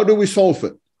is, how do we solve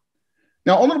it?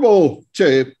 Now, Honorable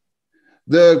Chair,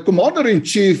 the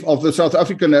Commander-in-Chief of the South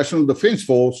African National Defence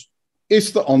Force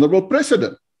is the Honorable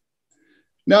President.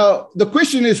 Now, the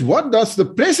question is, what does the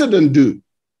President do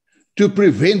to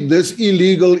prevent this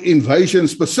illegal invasion,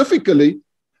 specifically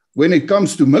when it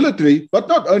comes to military, but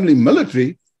not only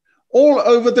military, all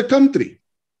over the country?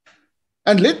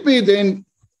 And let me then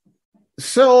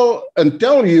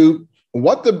tell you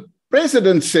what the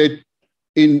President said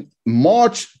in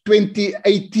March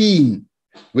 2018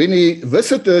 when he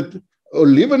visited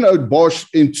Olivenhout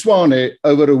in Tshwane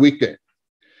over a weekend.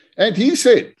 And he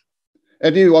said,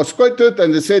 and he was quoted,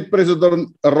 and he said,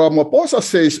 President Ramaphosa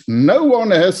says, no one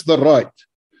has the right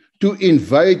to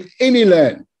invade any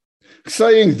land,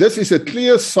 saying this is a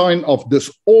clear sign of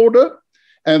disorder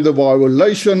and the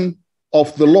violation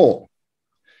of the law.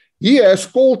 He has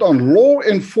called on law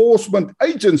enforcement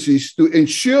agencies to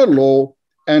ensure law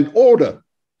and order.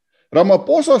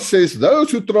 Ramaphosa says those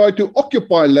who try to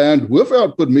occupy land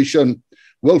without permission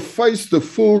will face the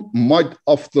full might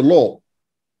of the law.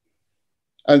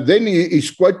 And then he is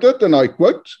quoted, and I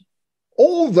quote,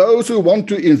 all those who want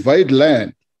to invade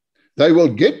land, they will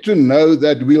get to know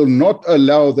that we'll not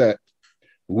allow that.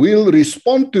 We'll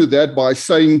respond to that by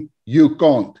saying, you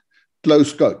can't,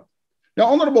 close quote. Now,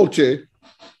 Honorable Chair,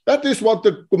 that is what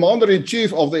the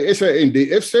Commander-in-Chief of the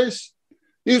SANDF says.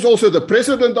 He is also the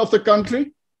President of the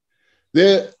country.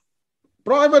 The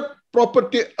private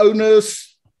property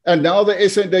owners and now the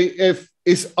SANDF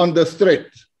is under threat.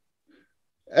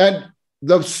 And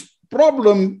the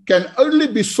problem can only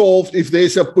be solved if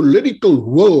there's a political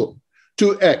will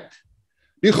to act.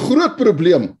 Die groot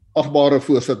probleem, agbare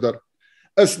voorsitter,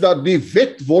 is dat die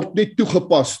wet word nie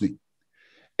toegepas nie.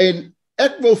 En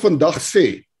ek wil vandag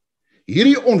sê,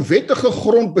 hierdie onwettige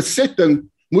grondbesetting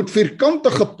moet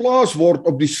vierkantig geplaas word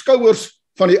op die skouers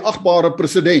van die agbare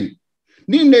president.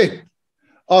 Nie net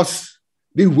as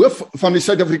die hoof van die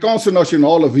Suid-Afrikaanse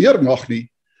nasionale weermag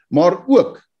nie, maar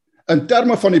ook in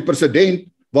terme van die president,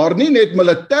 waar nie net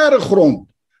militêre grond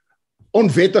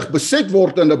onwettig beset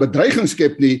word en 'n bedreiging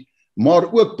skep nie,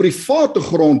 maar ook private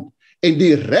grond en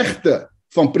die regte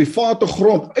van private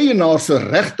grondeienaars se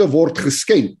regte word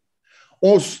geskend.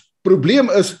 Ons probleem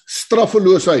is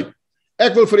straffeloosheid.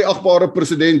 Ek wil vir die agbare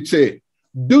president sê,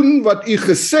 doen wat u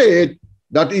gesê het,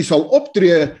 dat u sal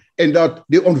optree en dat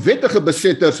die onwettige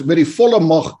besetters met die volle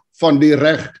mag van die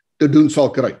reg te doen sal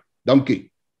kry.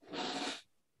 Dankie.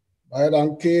 Baie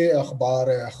dankie,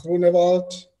 agbare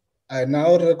Groenewald. I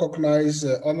now recognize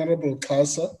Honorable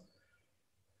Klasa,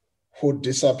 who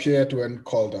disappeared when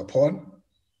called upon.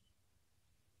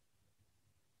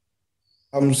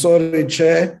 I'm sorry,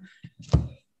 Chair.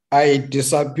 I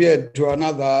disappeared to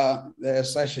another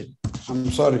session.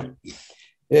 I'm sorry.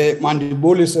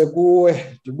 Mandibulise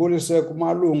kuwe, ndibulise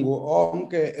kumalungu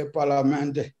onke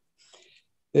eParlamente.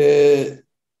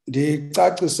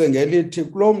 Ndicacise ngelithi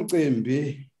kulo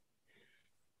mcimbi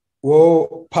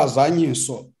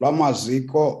wophazanyiso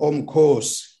lwamaziko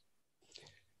omkhosi.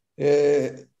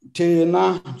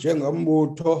 Thina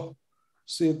njengombutho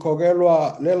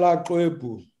sikhokelwa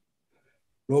lelaxwebhu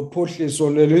lophuhliso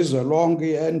lelizwe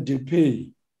lonke i-NDP.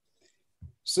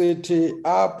 Sithi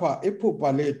apha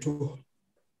iphupha lethu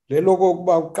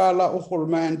lelokuba kuqala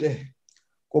urhulumente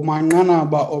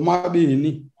kumanqanaba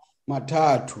omabini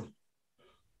mathathu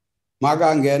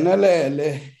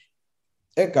makangenelele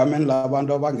egameni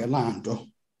labantu abangenanto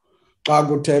xa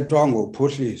kuthethwa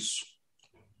ngophuhliso.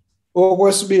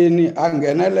 Okwesibini,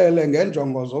 angenelele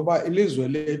ngenjongo zoba ilizwe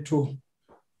lethu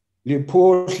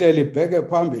liphuhle libheke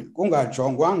phambili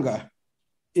kungajongwanga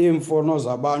iimfuno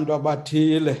zabantu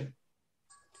abathile.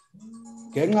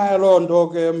 Ngenxa yaloo nto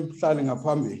ke mhlali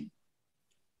ngaphambili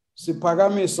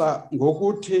siphakamisa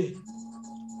ngokuthi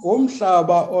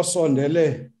umhlaba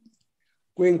osondele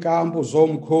kwiinkampu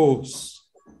zomkhosi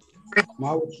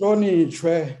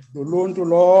mawuhlonitshwe luluntu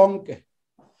lonke.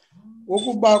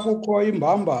 Ukuba kukho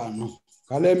imbambano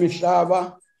ngale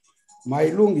mihlaba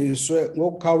mayilungiswe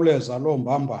ngokukhawuleza loo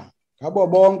mbambano ngabo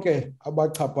bonke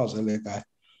abachaphazelekayo,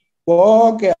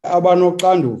 bonke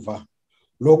abanoxanduva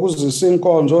lokuzisa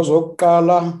iinkonzo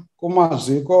zokuqala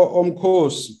kumaziko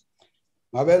omkhosi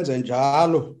mabenze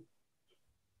njalo.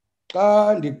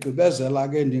 Xa ndigqibezela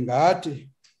ke ndingathi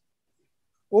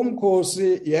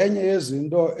umkhosi yenye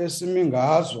yezinto esimi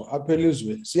ngazo apha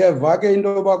elizweni. Siyeva ke into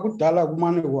yoba kudala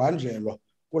kumane kuhanjelwa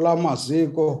kula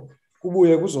maziko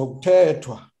kubuye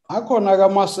kuzokuthethwa. Akhona ke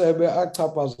amasebe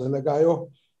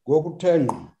achaphazelekayo ngokuthe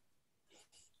ngqo.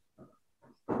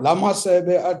 La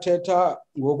masebe athetha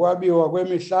ngokwabiwa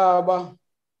kwemihlaba,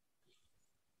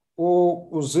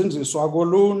 uzinziswa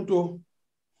koluntu,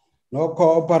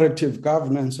 no-cooperative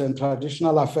governance and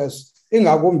traditional affairs,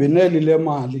 ingakumbi neli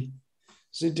lemali.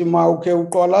 Sithi mawukhe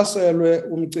uqwalaselwe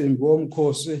umcimbi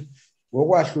womkhosi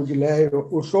ngokwahlukileyo,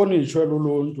 uhlonitshwe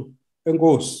luluntu.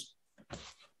 Enkosi.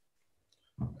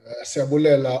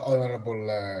 Siyabulela,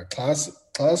 Honorable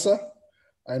Klasa.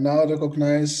 I now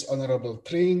recognize Honorable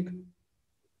Tring.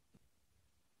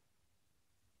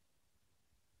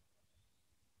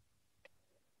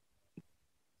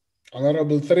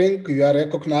 Honorable Tring, you are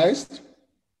recognized.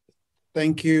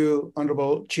 Thank you,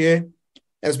 Honorable Chair.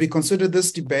 As we consider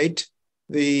this debate,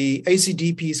 the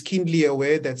ACDP is keenly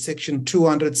aware that Section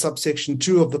 200, subsection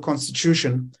 2 of the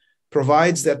Constitution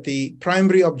provides that the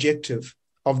primary objective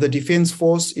of the Defence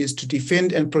Force is to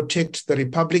defend and protect the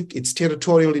Republic, its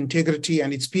territorial integrity,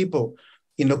 and its people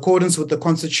in accordance with the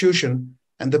Constitution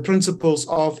and the principles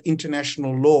of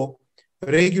international law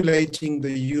regulating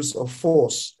the use of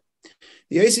force.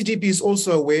 The ACDP is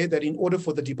also aware that in order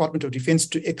for the Department of Defense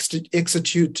to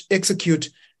execute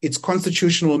its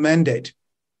constitutional mandate,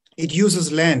 it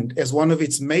uses land as one of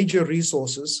its major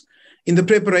resources in the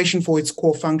preparation for its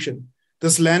core function.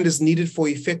 This land is needed for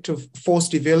effective force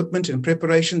development and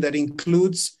preparation that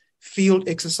includes field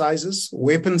exercises,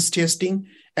 weapons testing,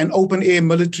 and open-air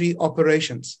military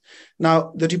operations.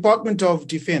 Now, the Department of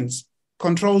Defense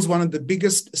controls one of the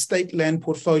biggest state land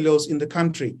portfolios in the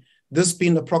country, this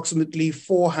being approximately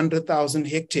 400,000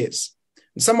 hectares.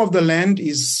 Some of the land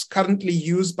is currently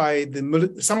used by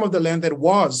some of the land that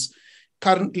was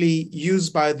currently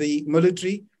used by the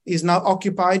military is now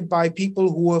occupied by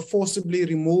people who were forcibly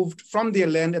removed from their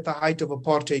land at the height of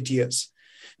apartheid years.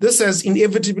 This has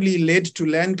inevitably led to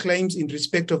land claims in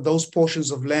respect of those portions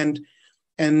of land,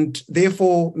 and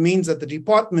therefore means that the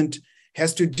department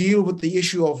has to deal with the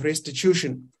issue of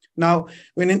restitution. Now,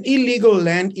 when an illegal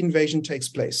land invasion takes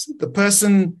place, the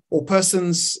person or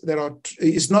persons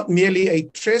is not merely a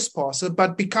trespasser,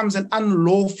 but becomes an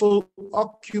unlawful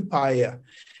occupier.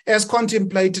 as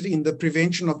contemplated in the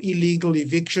Prevention of Illegal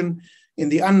Eviction in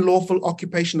the Unlawful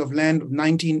Occupation of Land of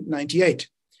 1998.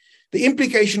 The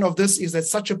implication of this is that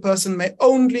such a person may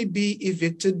only be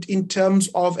evicted in terms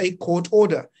of a court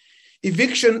order.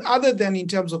 Eviction, other than in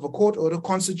terms of a court order,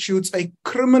 constitutes a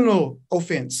criminal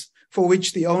offense for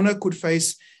which the owner could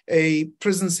face a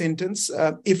prison sentence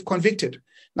if convicted.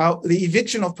 Now, the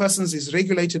eviction of persons is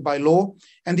regulated by law,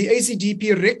 and the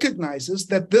ACDP recognizes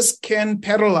that this can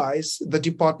paralyze the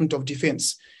Department of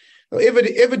Defense.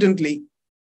 Evidently,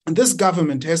 this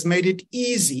government has made it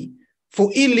easy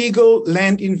for illegal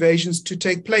land invasions to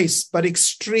take place, but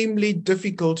extremely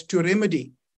difficult to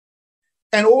remedy.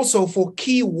 And also for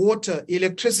key water,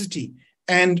 electricity,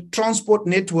 and transport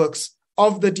networks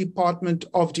of the Department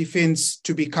of Defense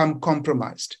to become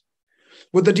compromised.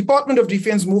 With the Department of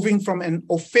Defense moving from an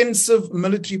offensive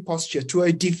military posture to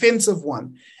a defensive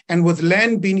one, and with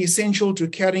land being essential to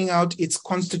carrying out its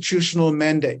constitutional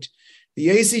mandate, the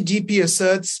ACDP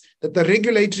asserts that the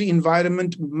regulatory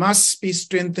environment must be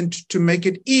strengthened to make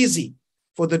it easy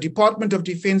for the Department of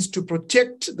Defense to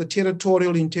protect the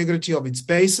territorial integrity of its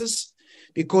bases,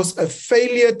 because a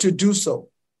failure to do so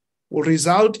will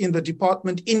result in the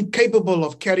department incapable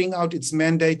of carrying out its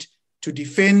mandate to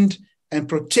defend and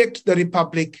protect the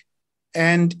Republic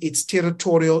and its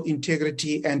territorial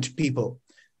integrity and people.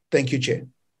 Thank you, Chair.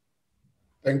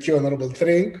 Thank you, Honorable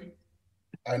Tring.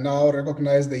 I now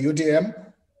recognize the UDM.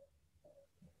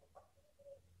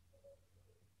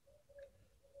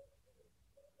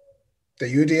 The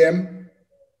UDM.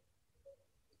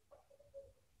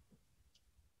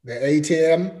 The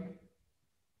ATM.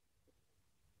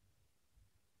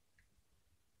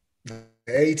 The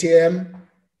ATM.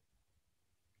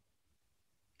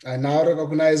 I now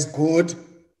recognize Good.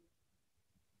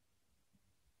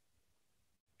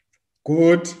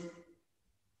 Good.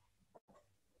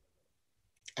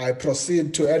 I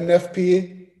proceed to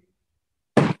NFP.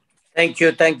 Thank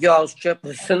you, House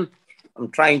Chairperson. I'm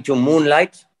trying to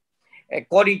moonlight.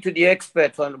 According to the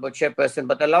experts, Honorable Chairperson,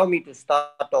 but allow me to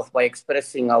start off by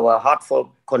expressing our heartfelt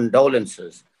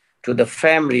condolences to the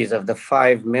families of the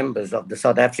 5 members of the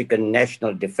South African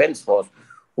National Defence Force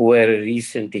who were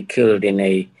recently killed in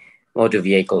a motor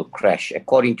vehicle crash.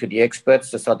 According to the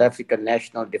experts, the South African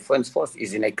National Defence Force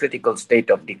is in a critical state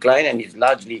of decline and is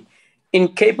largely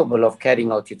incapable of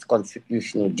carrying out its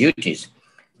constitutional duties.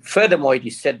 Furthermore, it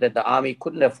is said that the Army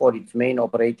couldn't afford its main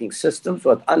operating systems,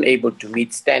 was unable to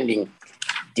meet standing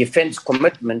defense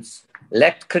commitments,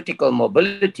 lacked critical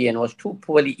mobility, and was too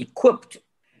poorly equipped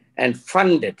and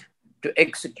funded to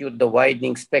execute the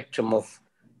widening spectrum of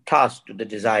tasks to the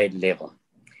desired level.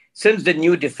 Since the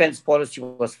new defense policy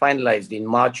was finalized in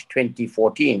March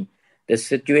 2014, the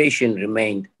situation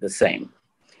remained the same.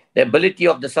 The ability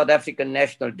of the South African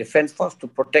National Defence Force to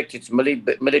protect its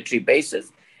military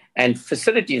bases and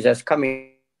facilities has come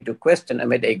into question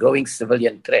amid a growing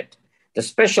civilian threat. The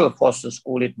Special Forces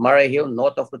School at Murray Hill,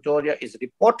 north of Pretoria, is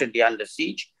reportedly under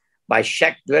siege by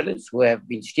shack dwellers who have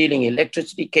been stealing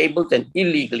electricity cables and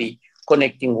illegally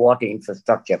connecting water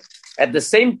infrastructure. At the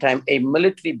same time, a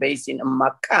military base in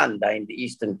Makanda in the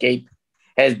Eastern Cape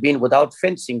has been without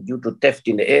fencing due to theft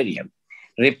in the area.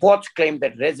 Reports claim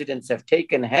that residents have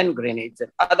taken hand grenades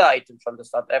and other items from the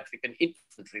South African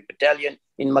Infantry Battalion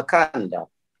in Makanda.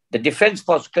 The Defence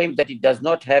Force claims that it does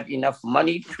not have enough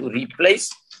money to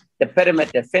replace the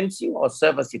perimeter fencing or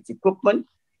service its equipment,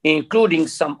 including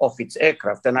some of its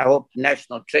aircraft. And I hope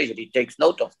National Treasury takes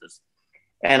note of this.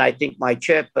 And I think my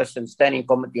chairperson, Standing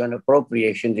Committee on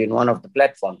Appropriations in one of the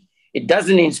platforms, it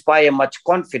doesn't inspire much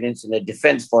confidence in the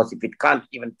Defence Force if it can't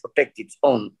even protect its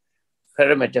own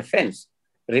perimeter fence.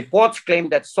 Reports claim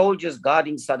that soldiers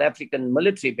guarding South African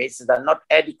military bases are not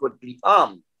adequately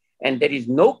armed, and there is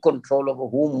no control over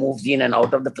who moves in and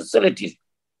out of the facilities.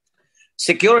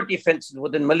 Security fences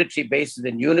within military bases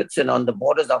and units and on the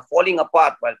borders are falling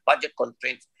apart, while budget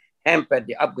constraints hamper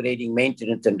the upgrading,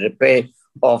 maintenance, and repair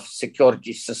of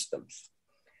security systems.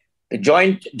 The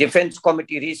Joint Defense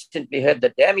Committee recently heard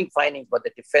the damning findings by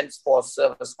the Defense Force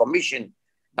Service Commission.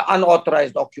 The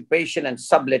unauthorized occupation and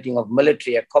subletting of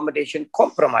military accommodation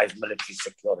compromised military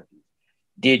security.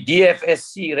 The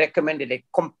DFSC recommended a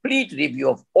complete review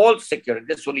of all security.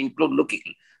 This will include looking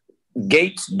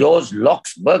gates, doors,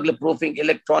 locks, burglar proofing,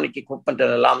 electronic equipment,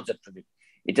 and alarms.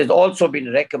 It has also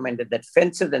been recommended that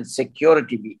fences and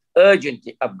security be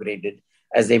urgently upgraded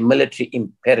as a military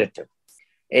imperative.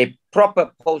 A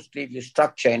proper post-review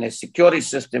structure and a security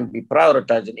system be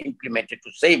prioritized and implemented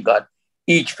to safeguard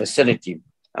each facility.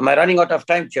 Am I running out of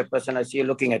time, Chairperson? I see you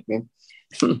looking at me.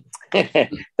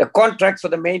 The contracts for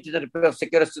the maintenance and repair of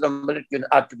security system military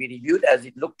are to be reviewed as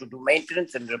it looked to do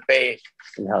maintenance and repair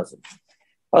in housing.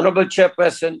 Honorable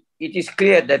Chairperson, it is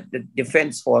clear that the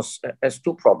Defence Force has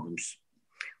two problems.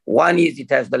 One is it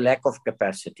has the lack of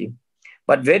capacity,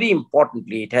 but very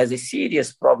importantly, it has a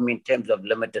serious problem in terms of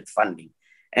limited funding.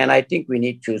 And I think we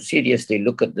need to seriously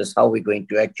look at this, how we're going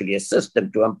to actually assist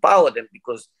them, to empower them,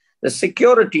 because the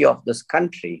security of this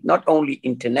country, not only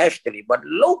internationally, but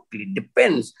locally,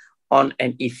 depends on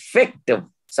an effective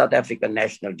South African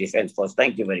National Defence Force.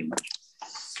 Thank you very much.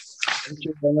 Thank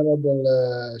you,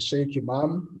 Honorable Sheikh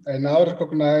Imam. I now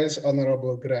recognize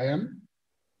Honorable Graham.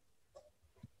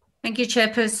 Thank you,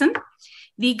 Chairperson.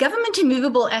 The Government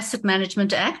Immovable Asset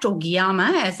Management Act, or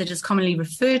GIAMA, as it is commonly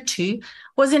referred to,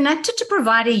 was enacted to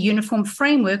provide a uniform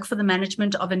framework for the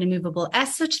management of an immovable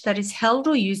asset that is held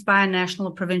or used by a national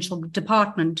or provincial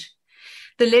department.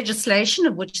 The legislation,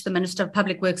 of which the Minister of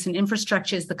Public Works and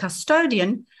Infrastructure is the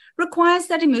custodian, requires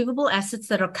that immovable assets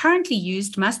that are currently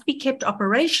used must be kept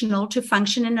operational to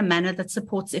function in a manner that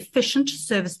supports efficient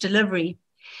service delivery.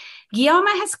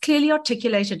 GIAMA has clearly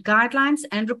articulated guidelines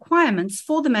and requirements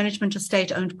for the management of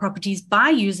state-owned properties by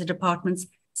user departments,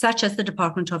 such as the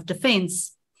Department of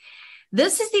Defence.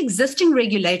 This is the existing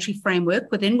regulatory framework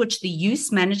within which the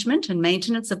use, management, and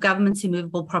maintenance of government's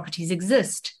immovable properties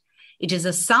exist. It is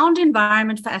a sound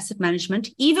environment for asset management,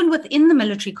 even within the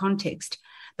military context.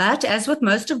 But as with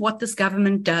most of what this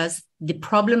government does, the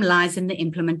problem lies in the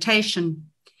implementation.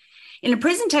 In a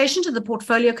presentation to the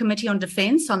Portfolio Committee on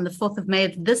Defence on the 4th of May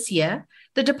of this year,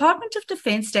 the Department of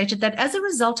Defence stated that as a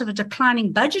result of a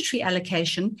declining budgetary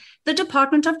allocation, the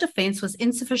Department of Defence was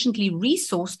insufficiently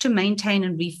resourced to maintain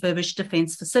and refurbish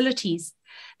defence facilities.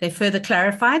 They further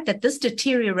clarified that this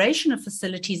deterioration of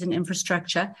facilities and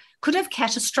infrastructure could have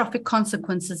catastrophic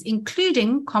consequences,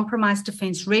 including compromised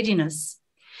defence readiness.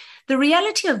 The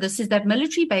reality of this is that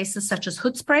military bases such as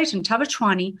Hoedspruit and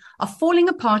Tabatwani are falling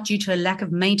apart due to a lack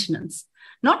of maintenance,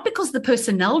 not because the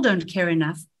personnel don't care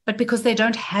enough, but because they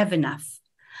don't have enough.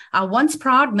 Our once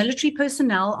proud military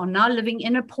personnel are now living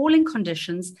in appalling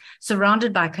conditions,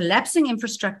 surrounded by collapsing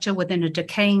infrastructure within a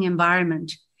decaying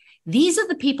environment. These are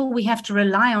the people we have to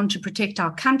rely on to protect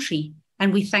our country,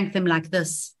 and we thank them like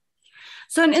this.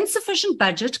 So an insufficient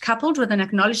budget coupled with an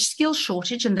acknowledged skill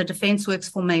shortage in the Defence Works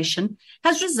formation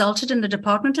has resulted in the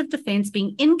Department of Defence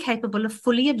being incapable of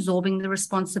fully absorbing the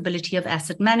responsibility of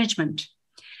asset management.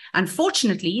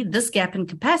 Unfortunately, this gap in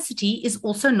capacity is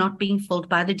also not being filled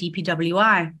by the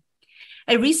DPWI.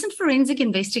 A recent forensic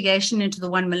investigation into the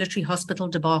One Military Hospital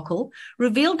debacle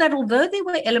revealed that although there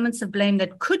were elements of blame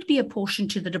that could be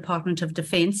apportioned to the Department of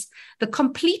Defence, the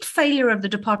complete failure of the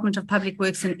Department of Public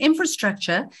Works and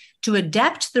Infrastructure to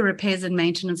adapt the Repairs and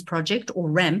Maintenance Project, or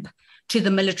RAMP, to the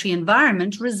military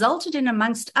environment resulted in,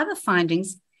 amongst other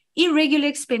findings, irregular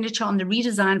expenditure on the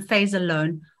redesign phase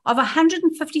alone of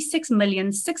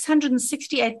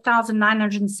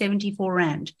 156,668,974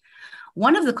 Rand.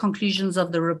 One of the conclusions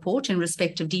of the report in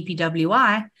respect of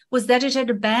DPWI was that it had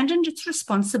abandoned its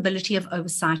responsibility of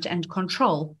oversight and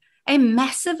control, a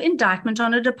massive indictment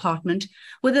on a department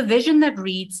with a vision that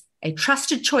reads, a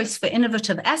trusted choice for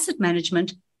innovative asset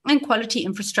management and quality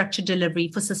infrastructure delivery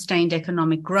for sustained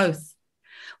economic growth.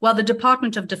 While the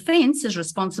Department of Defence is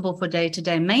responsible for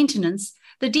day-to-day maintenance,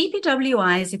 the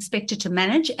DPWI is expected to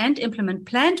manage and implement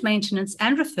planned maintenance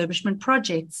and refurbishment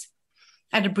projects.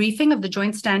 At a briefing of the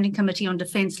Joint Standing Committee on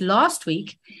Defence last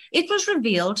week, it was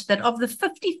revealed that of the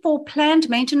 54 planned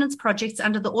maintenance projects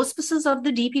under the auspices of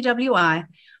the DPWI,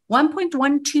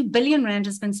 1.12 billion Rand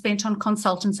has been spent on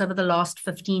consultants over the last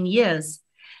 15 years.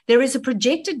 There is a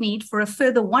projected need for a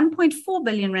further 1.4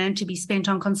 billion Rand to be spent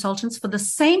on consultants for the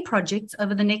same projects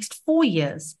over the next 4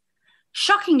 years.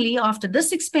 Shockingly, after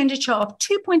this expenditure of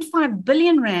 2.5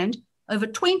 billion Rand over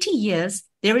 20 years,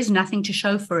 there is nothing to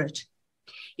show for it.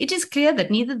 It is clear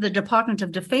that neither the Department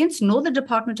of Defence nor the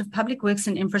Department of Public Works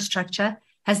and Infrastructure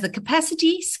has the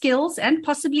capacity, skills, and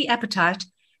possibly appetite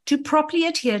to properly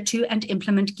adhere to and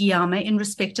implement GIAMA in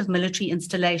respect of military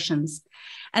installations.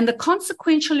 And the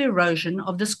consequential erosion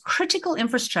of this critical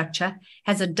infrastructure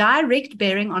has a direct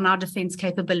bearing on our defence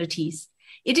capabilities.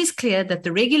 It is clear that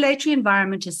the regulatory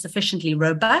environment is sufficiently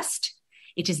robust.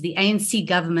 It is the ANC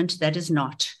government that is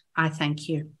not. I thank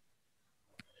you.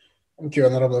 Thank you,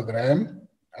 Honourable Graham.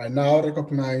 I now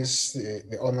recognize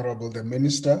the Honourable the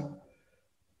Minister.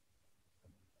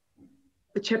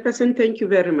 Chairperson, thank you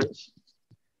very much.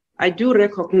 I do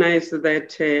recognize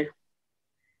that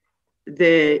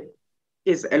there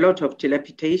is a lot of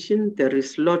dilapidation, there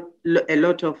is a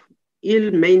lot of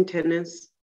ill maintenance,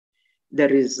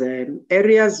 there is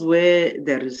areas where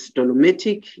there is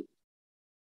dolomitic,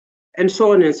 and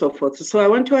so on and so forth. So I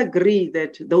want to agree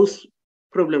that those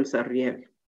problems are real.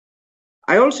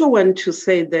 I also want to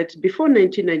say that before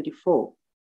 1994,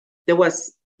 there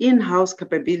was in-house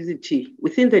capability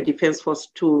within the Defence Force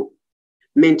to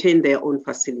maintain their own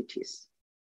facilities.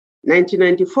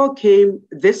 1994 came,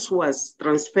 this was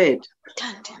transferred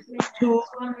to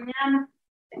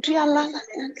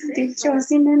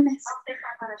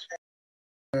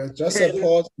just a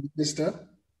pause, Minister.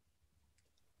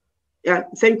 Yeah,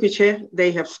 thank you, Chair.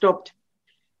 They have stopped.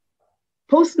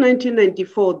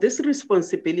 Post-1994, this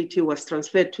responsibility was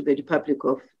transferred to the Department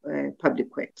of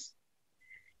Public Works.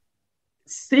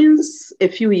 Since a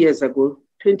few years ago,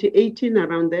 2018,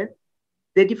 around there,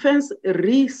 the Defence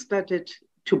restarted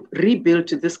to rebuild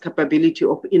this capability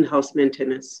of in-house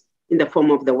maintenance in the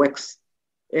form of the works.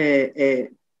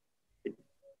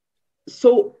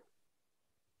 So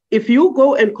if you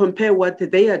go and compare what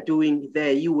they are doing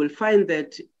there, you will find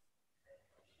that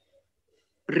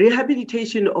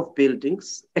rehabilitation of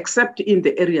buildings, except in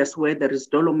the areas where there is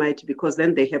dolomite, because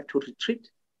then they have to retreat.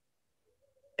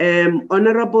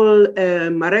 Honorable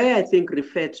Marais, I think,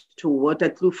 referred to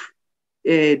Waterkloof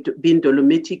being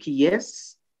dolomitic,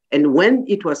 yes. And when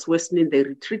it was worsening, they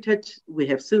retreated. We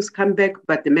have since come back,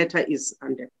 but the matter is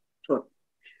under control.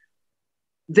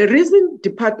 The reason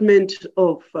Department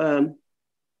of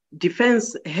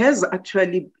Defense has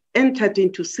actually entered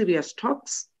into serious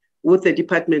talks with the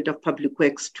Department of Public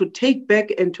Works to take back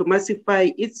and to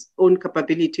massify its own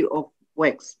capability of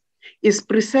works is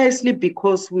precisely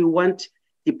because we want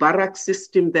the barrack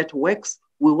system that works.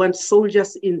 We want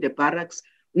soldiers in the barracks.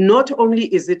 Not only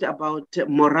is it about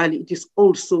morale, it is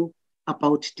also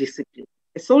about discipline.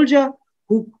 A soldier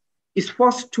who is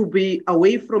forced to be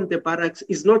away from the barracks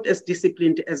is not as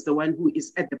disciplined as the one who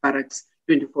is at the barracks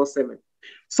 24/7.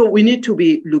 So we need to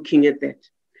be looking at that.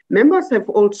 Members have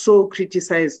also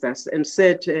criticized us and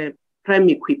said prime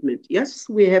equipment. Yes,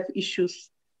 we have issues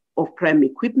of prime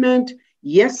equipment.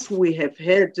 Yes, we have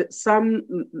had some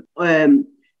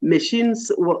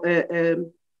machines,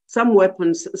 some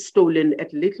weapons stolen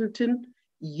at Littleton.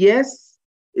 Yes,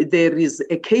 there is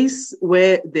a case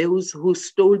where those who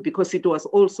stole, because it was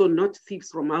also not thieves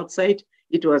from outside,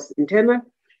 it was internal.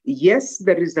 Yes,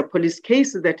 there is a police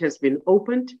case that has been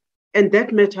opened, and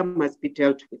that matter must be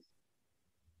dealt with.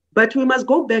 But we must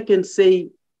go back and say,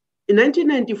 in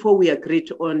 1994, we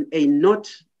agreed on a not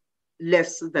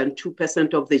less than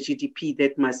 2% of the GDP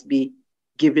that must be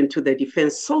given to the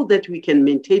defense so that we can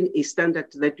maintain a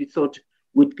standard that we thought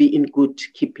would be in good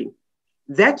keeping.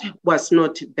 That was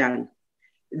not done.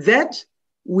 That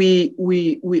we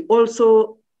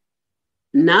also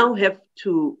now have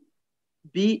to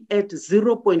be at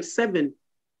 0.7.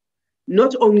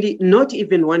 Not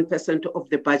even 1% of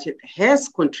the budget has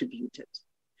contributed.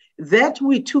 That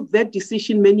we took that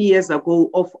decision many years ago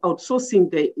of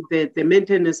outsourcing the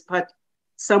maintenance part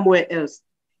somewhere else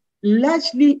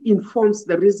largely informs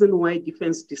the reason why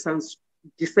defense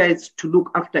decides to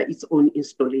look after its own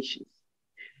installations.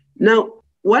 Now,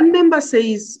 one member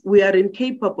says we are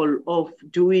incapable of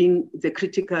doing the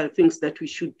critical things that we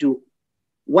should do.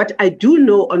 What I do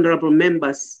know, honorable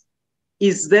members,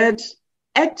 is that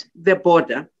at the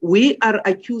border, we are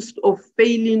accused of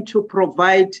failing to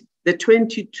provide the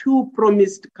 22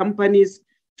 promised companies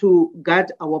to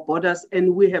guard our borders,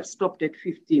 and we have stopped at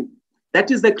 15. That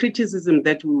is the criticism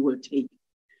that we will take.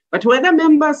 But whether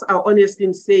members are honest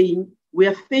in saying we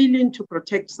are failing to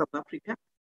protect South Africa,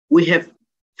 we have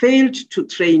failed to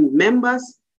train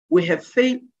members, we have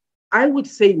failed, I would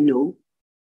say no,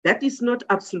 that is not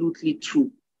absolutely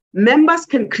true. Members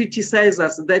can criticize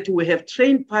us that we have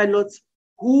trained pilots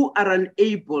who are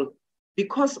unable,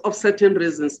 because of certain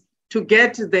reasons, to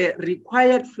get the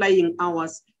required flying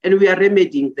hours, and we are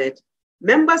remedying that.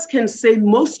 Members can say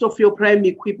most of your prime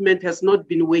equipment has not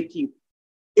been working.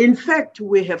 In fact,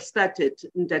 we have started,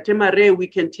 in Tatemare, we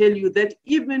can tell you that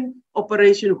even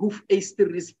Operation Hoof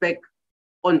A3 is back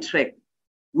on track.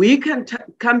 We can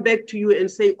come back to you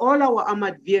and say all our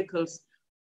armored vehicles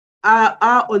are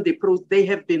on the process, they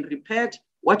have been repaired.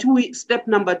 Step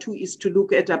number 2 is to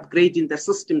look at upgrading the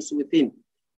systems within.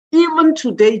 Even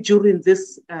today, during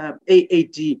this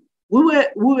AAD, we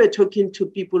were talking to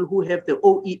people who have the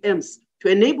OEMs to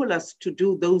enable us to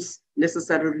do those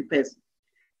necessary repairs.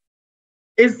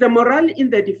 Is the morale in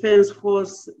the Defense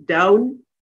Force down?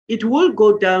 It will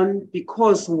go down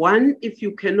because, one, if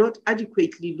you cannot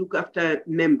adequately look after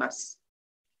members.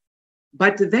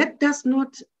 But that does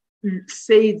not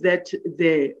say that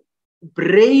the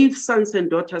brave sons and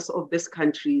daughters of this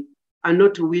country are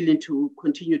not willing to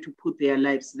continue to put their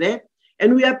lives there.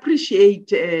 And we appreciate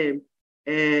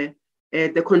the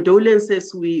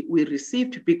condolences we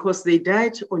received because they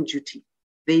died on duty.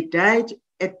 They died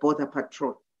at border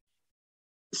patrol.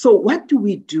 So what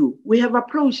do? We have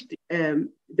approached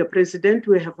the president,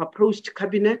 we have approached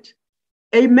cabinet,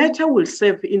 A matter will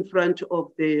serve in front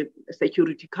of the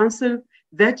Security Council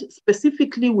that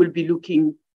specifically will be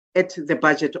looking at the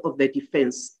budget of the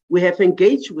defense. We have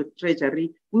engaged with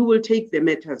Treasury. We will take the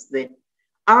matters there.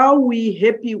 Are we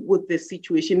happy with the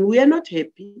situation? We are not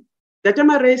happy. The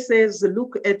MRA says,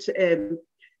 look at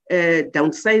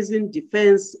downsizing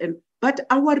defense, but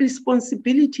our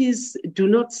responsibilities do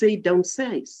not say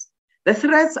downsize. The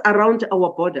threats around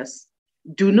our borders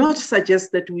do not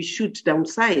suggest that we should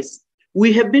downsize.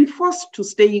 We have been forced to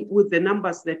stay with the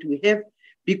numbers that we have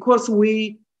because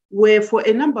we were for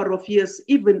a number of years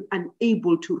even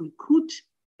unable to recruit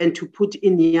and to put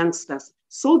in youngsters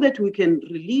so that we can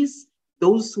release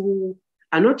those who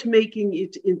are not making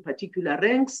it in particular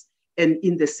ranks and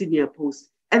in the senior posts.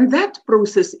 And that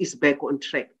process is back on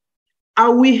track.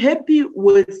 Are we happy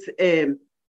with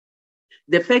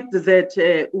the fact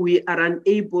that we are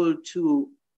unable to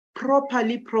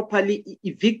properly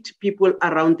evict people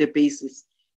around the bases?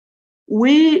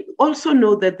 We also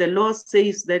know that the law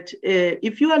says that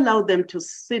if you allow them to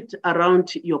sit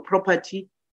around your property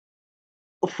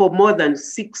for more than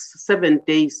 6-7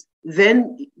 days,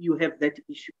 then you have that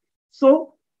issue.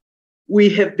 So we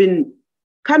have been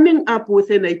coming up with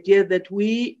an idea that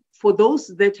for those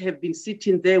that have been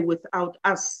sitting there without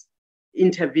us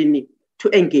intervening, to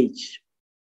engage.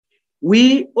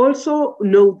 We also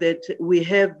know that we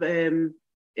have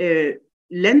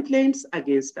land claims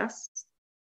against us.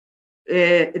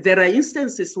 There are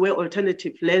instances where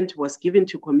alternative land was given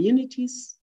to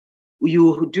communities.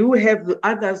 You do have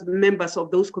other members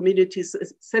of those communities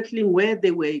settling where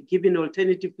they were given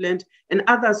alternative land and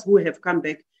others who have come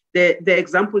back. The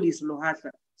example is Lohasa.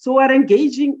 So we're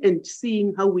engaging and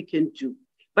seeing how we can do.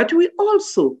 But we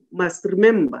also must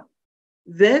remember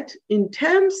that in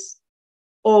terms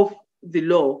of the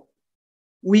law,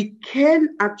 we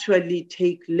can actually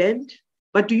take land,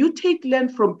 but do you take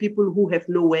land from people who have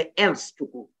nowhere else to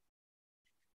go?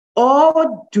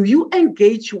 Or do you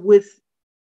engage with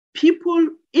people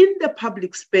in the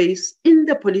public space, in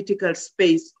the political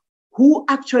space, who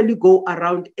actually go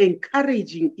around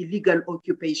encouraging illegal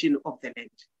occupation of the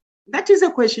land? That is a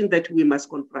question that we must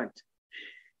confront.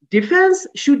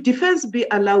 Should defense be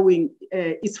allowing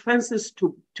its fences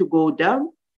to go down?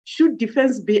 Should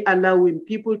defense be allowing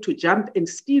people to jump and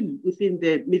steal within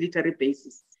the military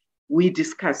bases? We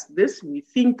discussed this. We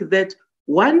think that,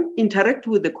 one, interact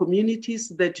with the communities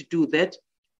that do that.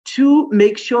 Two,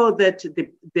 make sure that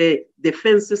the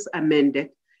fences are mended.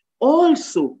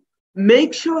 Also,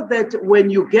 make sure that when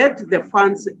you get the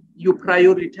funds, you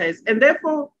prioritize. And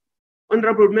therefore,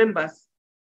 honorable members,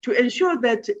 to ensure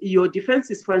that your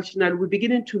defense is functional, we're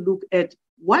beginning to look at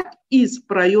what is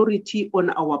priority on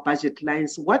our budget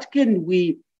lines, what can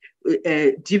we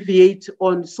deviate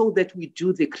on so that we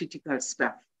do the critical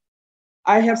stuff.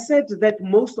 I have said that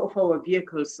most of our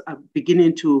vehicles are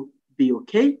beginning to be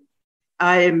okay.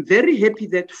 I am very happy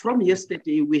that from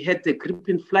yesterday we had the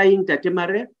Gripen flying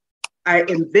Datemare. I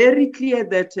am very clear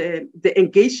that the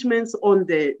engagements on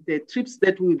the trips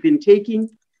that we've been taking,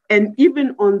 and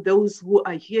even on those who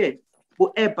are here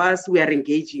for Airbus, we are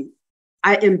engaging.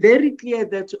 I am very clear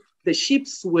that the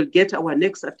ships will get our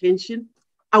next attention.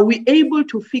 Are we able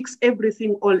to fix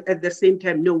everything all at the same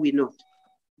time? No, we're not.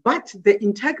 But the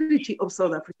integrity of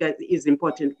South Africa is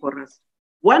important for us.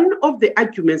 One of the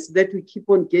arguments that we keep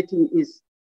on getting is,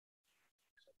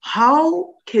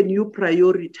 how can you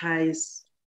prioritize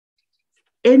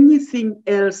anything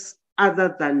else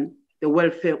other than the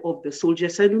welfare of the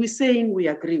soldiers? And we're saying we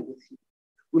agree with you.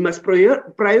 We must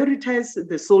prioritize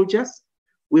the soldiers.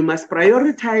 We must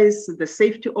prioritize the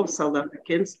safety of South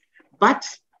Africans. But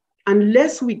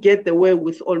unless we get the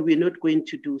wherewithal, we're not going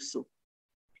to do so.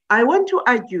 I want to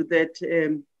argue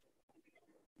that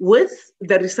with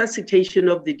the resuscitation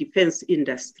of the defense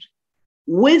industry,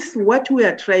 with what we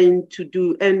are trying to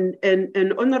do, and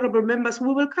honorable members,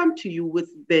 we will come to you with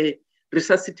the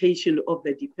resuscitation of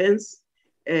the defense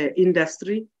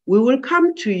industry. We will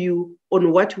come to you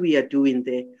on what we are doing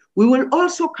there. We will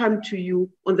also come to you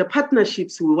on the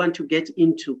partnerships we want to get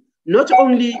into, not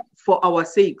only for our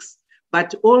sakes,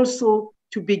 but also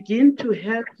to begin to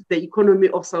help the economy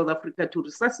of South Africa to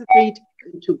resuscitate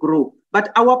and to grow. But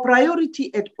our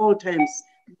priority at all times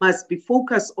must be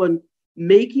focused on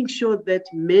making sure that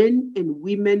men and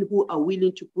women who are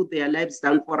willing to put their lives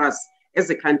down for us as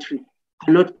a country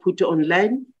are not put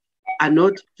online, are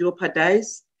not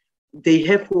jeopardized. They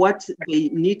have what they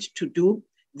need to do.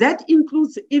 That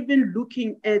includes even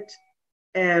looking at,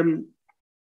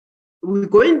 we're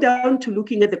going down to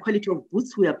looking at the quality of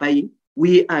goods we are buying.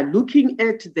 We are looking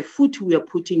at the food we are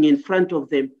putting in front of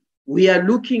them. We are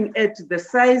looking at the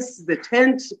size, the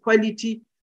tent quality.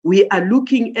 We are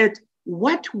looking at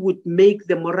what would make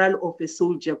the morale of a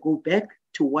soldier go back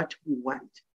to what we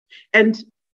want. And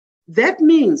that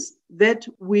means that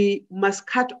we must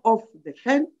cut off the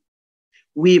fan.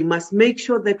 We must make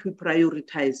sure that we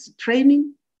prioritize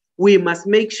training. We must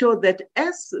make sure that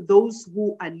as those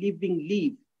who are leaving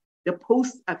leave, the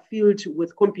posts are filled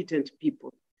with competent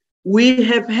people. We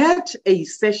have had a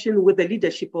session with the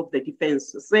leadership of the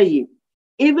defense saying,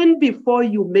 even before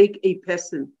you make a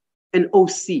person an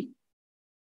OC,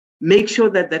 make sure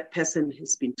that that person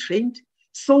has been trained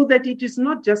so that it is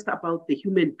not just about the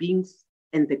human beings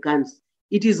and the guns.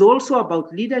 It is also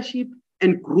about leadership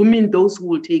and grooming those who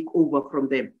will take over from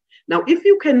them. Now, if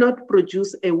you cannot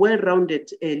produce a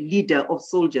well-rounded leader of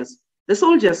soldiers, the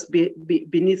soldiers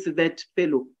beneath that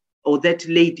fellow or that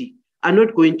lady are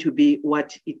not going to be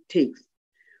what it takes.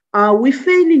 We're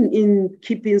failing in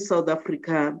keeping South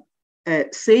Africa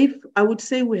safe. I would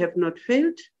say we have not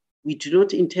failed. We do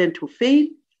not intend to fail.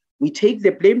 We take the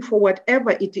blame for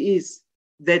whatever it is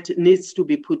that needs to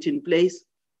be put in place,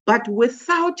 but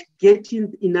without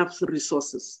getting enough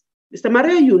resources. Mr.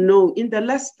 Maria, you know, in the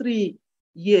last 3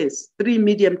 years, 3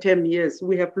 medium-term years,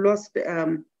 we have lost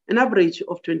an average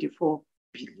of 24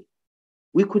 billion.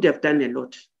 We could have done a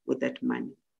lot with that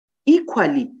money.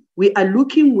 Equally, we are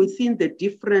looking within the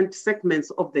different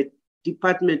segments of the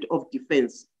Department of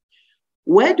Defense.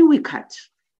 Where do we cut?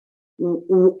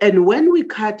 And when we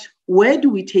cut, where do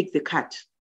we take the cut?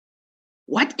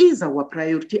 What is our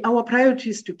priority? Our priority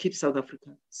is to keep South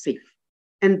Africa safe.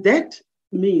 And that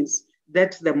means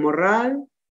that the morale,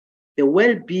 the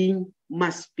well-being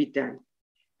must be done.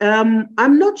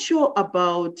 I'm not sure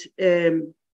about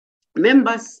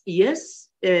members. Yes,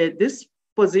 this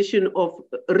position of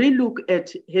relook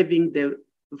at having the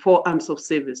 4 arms of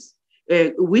service,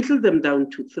 whittle them down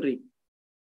to 3.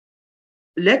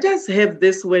 Let us have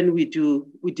this when we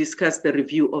discuss the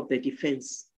review of the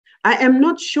defense. I am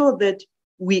not sure that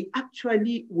we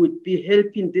actually would be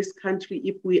helping this country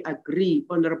if we agree,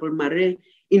 Honorable Mare,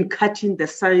 in cutting the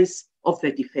size of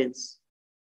the defense.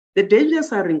 The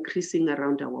dangers are increasing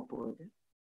around our border.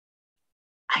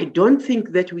 I don't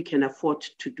think that we can afford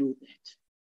to do that.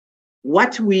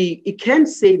 What we can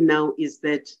say now is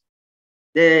that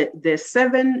the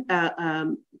 7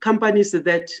 companies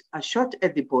that are shot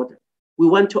at the border, we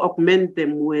want to augment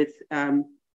them with the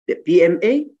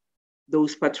BMA,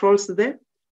 those patrols there,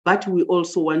 but we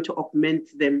also want to augment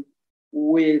them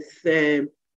with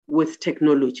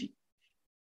technology.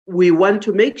 We want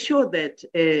to make sure that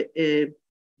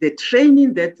the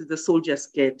training that the soldiers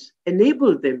get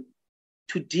enable them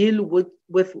to deal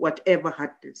with whatever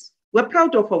happens. We're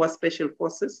proud of our special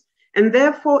forces, and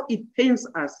therefore it pains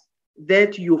us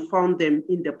that you found them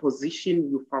in the position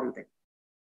you found them.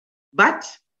 But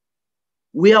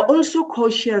we are also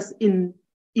cautious in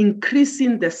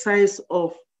increasing the size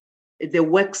of the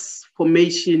works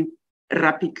formation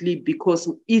rapidly because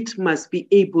it must be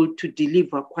able to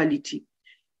deliver quality.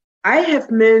 I have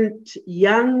met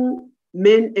young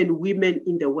men and women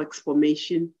in the works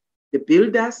formation, the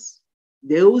builders,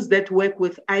 those that work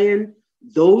with iron,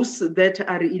 those that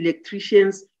are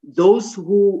electricians, those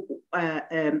who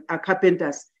are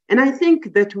carpenters. And I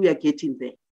think that we are getting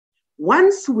there.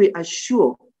 Once we are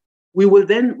sure, we will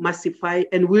then massify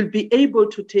and we'll be able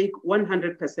to take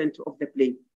 100% of the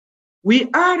blame.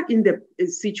 We are in the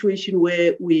situation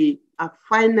where we are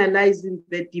finalizing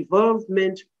the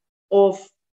development of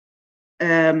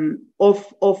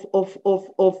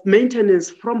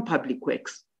maintenance from public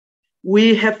works.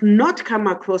 We have not come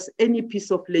across any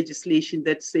piece of legislation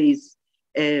that says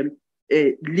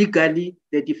legally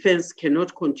the defense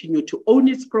cannot continue to own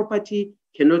its property,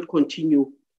 cannot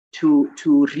continue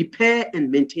to repair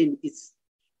and maintain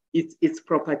its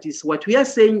properties. What we are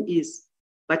saying is,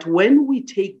 but when we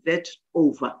take that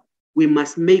over, we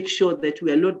must make sure that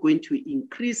we are not going to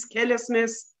increase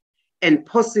carelessness and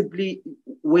possibly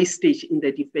wastage in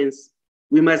the defense.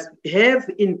 We must have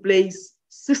in place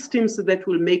systems that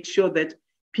will make sure that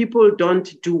people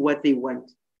don't do what they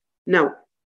want. Now,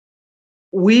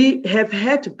 we have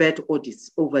had bad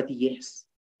audits over the years,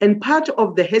 and part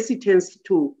of the hesitance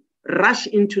to rush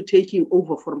into taking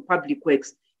over from public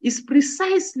works is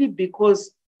precisely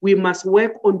because we must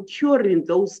work on curing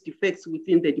those defects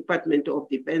within the Department of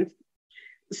Defense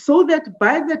so that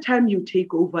by the time you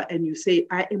take over and you say,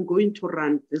 I am going to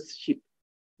run this ship,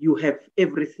 you have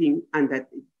everything under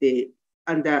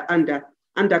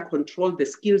control, the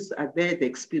skills are there, the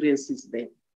experience is there.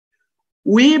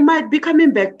 We might be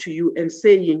coming back to you and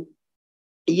saying,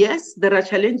 yes, there are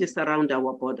challenges around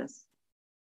our borders,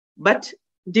 but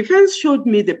defense showed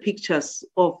me the pictures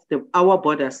of our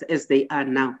borders as they are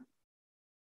now.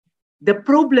 The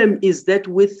problem is that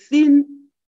within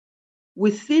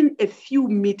within a few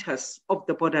meters of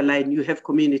the borderline, you have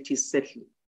communities settling.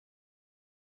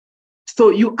 So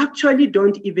you actually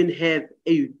don't even have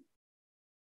a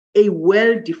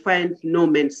well-defined no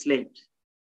man's land.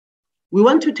 We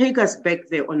want to take us back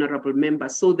there, honorable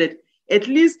members, so that at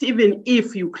least even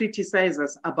if you criticize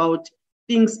us about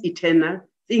things eternal,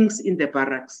 things in the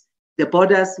barracks, the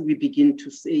borders, we begin to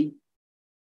say,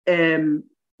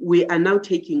 we are now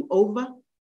taking over.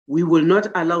 We will not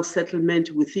allow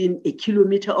settlement within a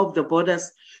kilometer of the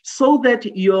borders so that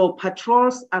your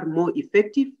patrols are more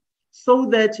effective, so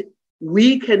that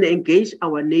we can engage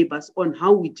our neighbors on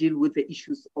how we deal with the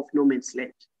issues of no man's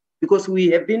land. Because we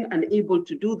have been unable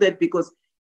to do that because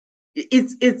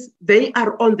they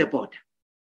are on the border.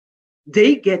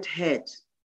 They get hurt.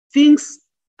 Things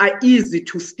are easy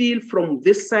to steal from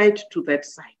this side to that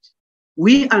side.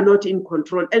 We are not in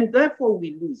control, and therefore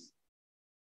we lose.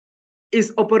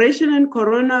 Is Operation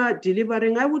Corona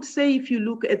delivering? I would say if you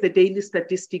look at the daily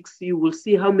statistics, you will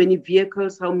see how many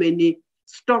vehicles, how many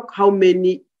stock, how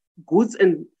many goods,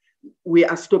 and we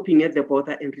are stopping at the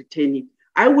border and retaining.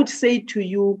 I would say to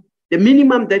you, the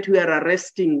minimum that we are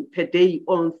arresting per day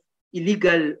on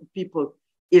illegal people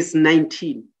is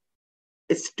 19.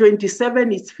 It's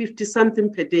 27, it's 50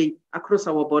 something per day across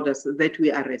our borders that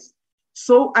we arrest.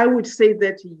 So I would say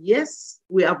that yes,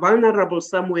 we are vulnerable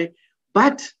somewhere,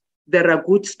 but there are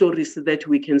good stories that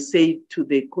we can say to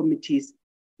the committees,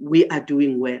 we are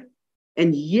doing well.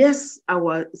 And yes,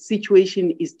 our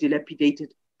situation is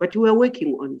dilapidated, but we are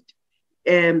working on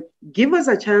it. Give us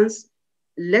a chance,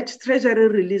 let Treasury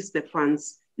release the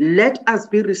funds, let us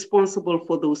be responsible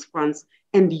for those funds.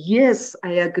 And yes,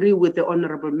 I agree with the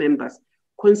honorable members,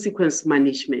 consequence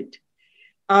management.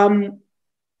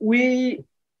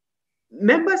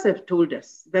 Members have told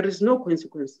us there is no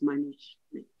consequence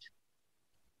management.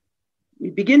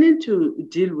 We're beginning to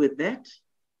deal with that.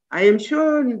 I am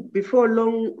sure before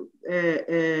long,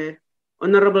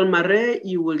 Honorable Mare,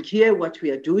 you will hear what we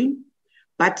are doing.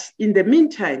 But in the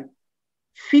meantime,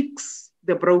 fix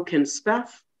the broken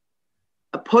stuff,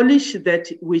 polish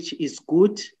that which is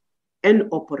good, and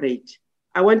operate.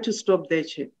 I want to stop there,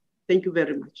 Chair. Thank you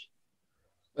very much.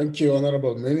 Thank you,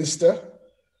 Honorable Minister.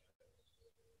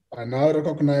 I now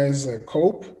recognize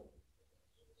Cope.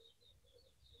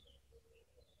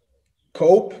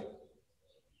 Cope,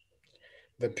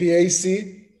 the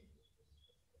PAC.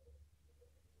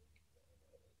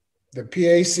 The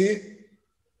PAC.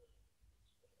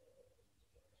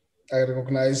 I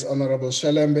recognize Honorable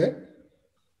Shelembe.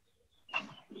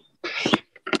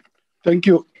 Thank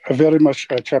you very much,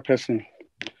 Chairperson.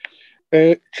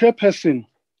 Chairperson,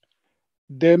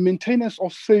 the maintenance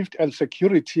of safety and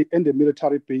security in the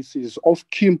military bases is of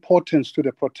key importance to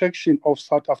the protection of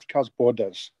South Africa's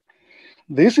borders.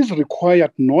 This is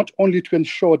required not only to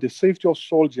ensure the safety of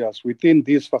soldiers within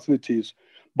these facilities,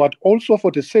 but also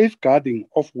for the safeguarding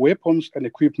of weapons and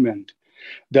equipment.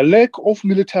 The lack of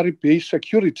military base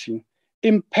security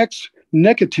impacts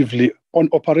negatively on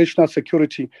operational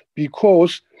security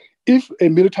because if a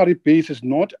military base is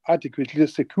not adequately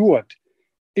secured,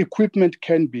 equipment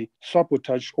can be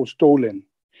sabotaged or stolen.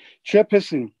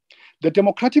 Chairperson, the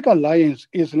Democratic Alliance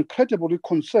is incredibly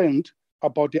concerned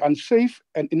about the unsafe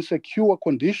and insecure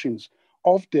conditions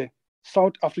of the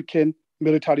South African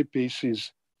military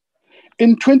bases.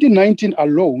 In 2019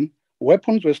 alone,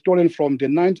 weapons were stolen from the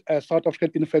 9th South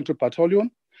African Infantry Battalion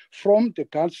from the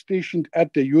guards stationed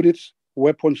at the unit's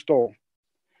weapon store.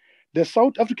 The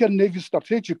South African Navy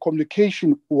strategic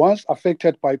communication was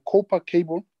affected by copper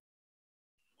cable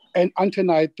and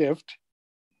antenna theft,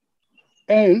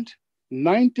 and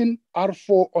 19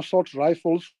 R4 assault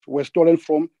rifles were stolen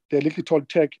from the Little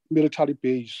Tech military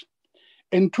base.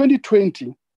 In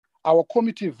 2020, our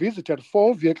committee visited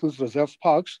 4 vehicles reserve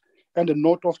parks in the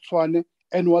north of Tshwane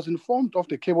and was informed of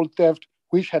the cable theft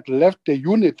which had left the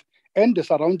unit and the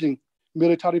surrounding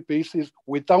military bases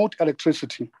without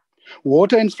electricity.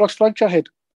 Water infrastructure had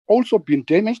also been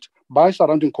damaged by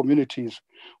surrounding communities,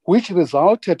 which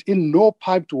resulted in no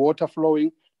piped water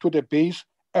flowing to the base,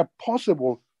 a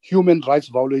possible human rights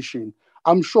violation.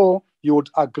 I'm sure you would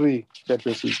agree,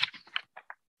 Chairperson.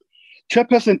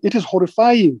 Chairperson, it is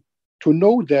horrifying to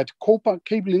know that copper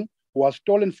cabling was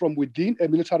stolen from within a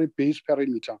military base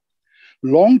perimeter.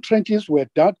 Long trenches were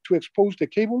dug to expose the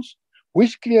cables,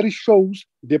 which clearly shows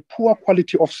the poor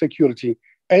quality of security,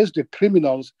 as the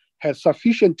criminals had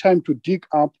sufficient time to dig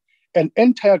up an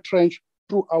entire trench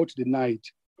throughout the night.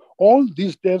 All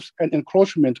these deaths and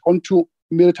encroachment onto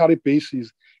military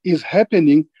bases is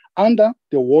happening under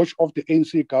the watch of the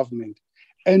ANC government,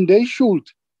 and they should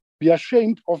be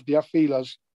ashamed of their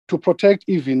failures to protect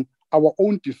even our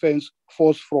own defense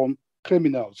force from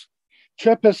criminals.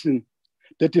 Chairperson,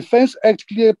 the Defence Act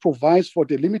clearly provides for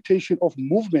the limitation of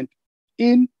movement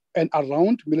in and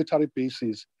around military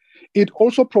bases. It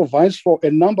also provides for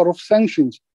a number of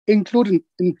sanctions, including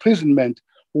imprisonment,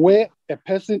 where a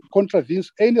person contravenes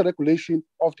any regulation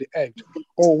of the Act,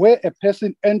 or where a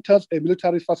person enters a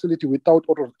military facility without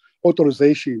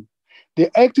authorization.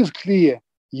 The Act is clear,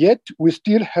 yet we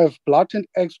still have blatant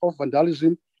acts of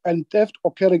vandalism and theft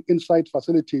occurring inside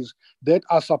facilities that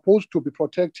are supposed to be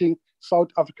protecting South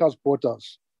Africa's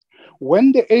borders.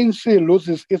 When the ANC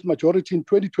loses its majority in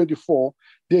 2024,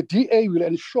 the DA will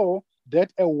ensure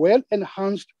that a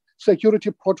well-enhanced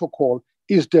security protocol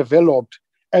is developed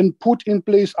and put in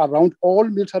place around all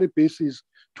military bases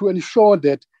to ensure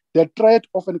that the threat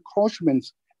of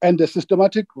encroachments and the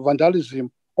systematic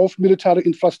vandalism of military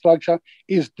infrastructure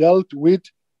is dealt with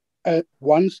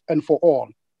once and for all.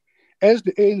 As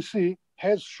the ANC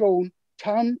has shown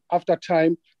time after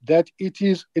time that it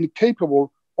is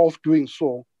incapable of doing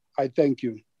so. I thank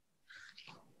you.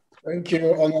 Thank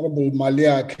you, Honorable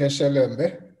Malia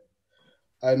Keshelembe.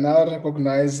 I now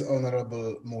recognize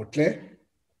Honorable Motle.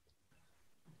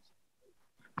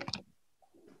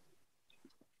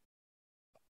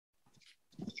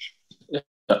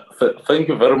 Thank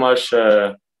you very much,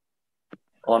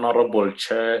 Honorable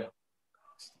Chair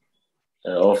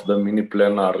of the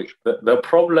mini-plenary. The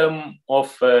problem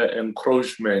of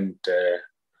encroachment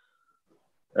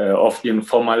of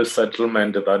informal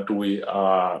settlement that we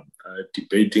are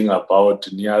debating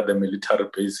about near the military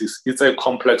bases, it's a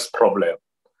complex problem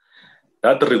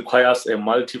that requires a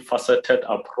multifaceted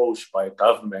approach by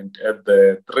government at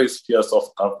the three spheres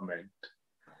of government.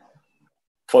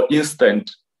 For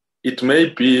instance, it may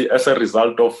be as a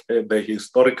result of the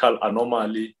historical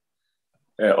anomaly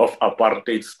of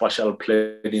apartheid spatial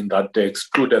planning that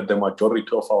excluded the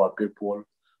majority of our people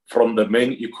from the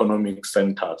main economic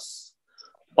centers.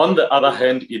 On the other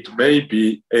hand, it may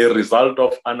be a result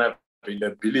of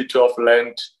unavailability of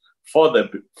land for the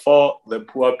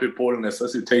poor people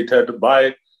necessitated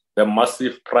by the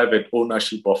massive private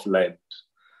ownership of land.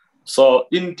 So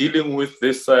in dealing with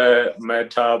this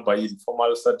matter by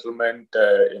informal settlement,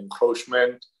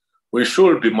 encroachment, we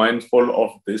should be mindful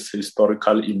of this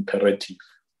historical imperative.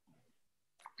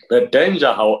 The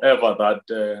danger, however,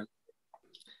 that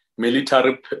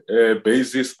military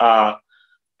bases are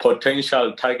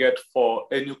potential target for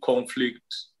any conflict,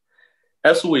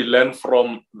 as we learn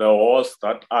from the wars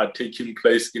that are taking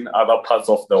place in other parts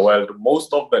of the world,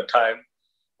 most of the time,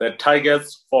 the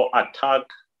targets for attack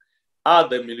are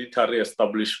the military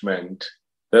establishment.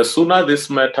 The sooner this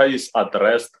matter is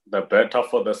addressed, the better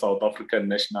for the South African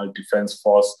National Defence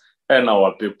Force and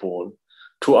our people,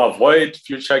 to avoid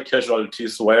future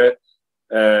casualties where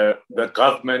the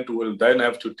government will then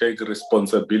have to take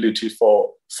responsibility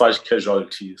for such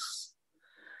casualties.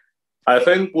 I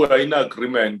think we are in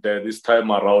agreement this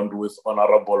time around with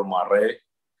Honorable Mare,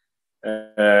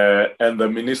 and the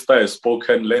Minister has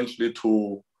spoken lengthily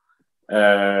to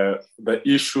the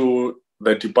issue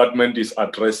the department is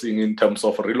addressing in terms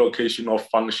of relocation of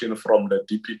function from the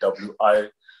DPWI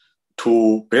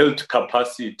to build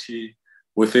capacity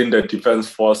within the Defence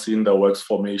Force in the works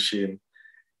formation,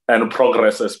 and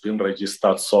progress has been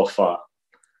registered so far.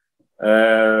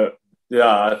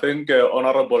 I think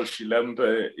Honorable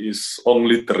Shilembe is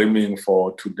only dreaming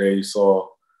for today,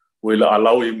 so we'll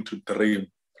allow him to dream.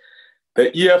 The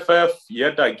EFF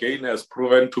yet again has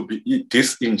proven to be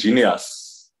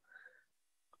disingenuous,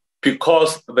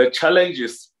 because the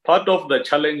challenges, part of the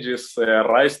challenges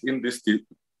raised in this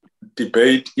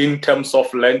debate in terms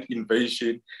of land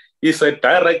invasion is a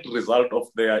direct result of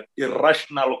their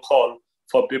irrational call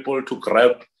for people to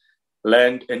grab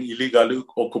land and illegally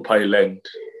occupy land.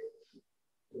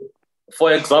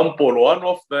 For example, one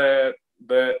of the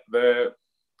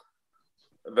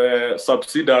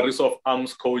subsidiaries of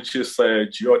arms coaches,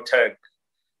 Geotech,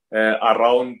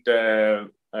 around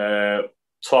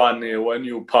Tshwane, when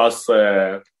you pass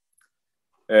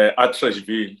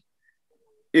Atteridgeville,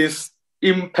 is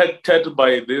impacted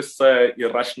by this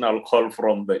irrational call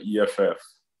from the EFF.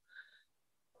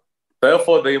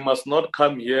 Therefore, they must not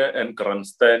come here and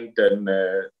grandstand and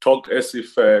talk as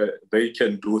if they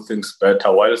can do things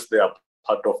better, whilst they are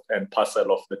part of and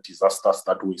parcel of the disasters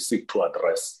that we seek to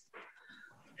address.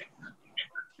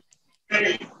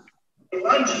 I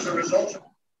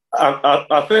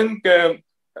think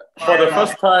for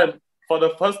the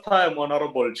first time,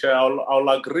 Honorable Chair, I'll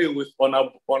agree with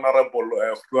Honorable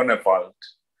Groenewald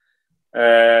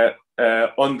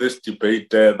on this debate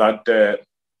that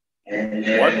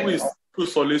what we to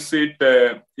solicit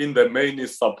in the main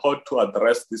is support to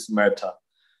address this matter.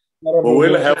 We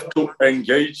will have to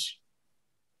engage.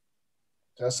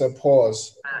 Just a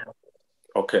pause.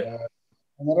 Okay.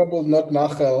 Honorable Not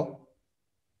Nachel,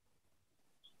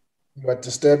 you are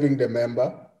disturbing the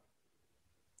member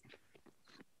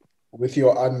with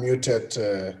your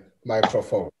unmuted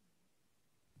microphone.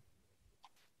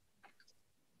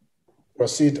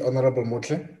 Proceed, Honorable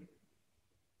Mutle.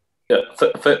 Yeah,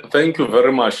 thank you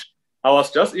very much. I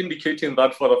was just indicating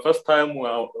that for the first time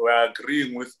we're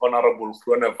agreeing with Honorable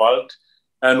Groenewald,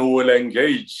 and we will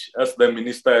engage, as the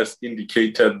Minister has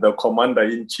indicated, the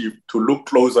Commander-in-Chief to look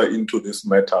closer into these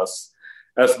matters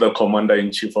as the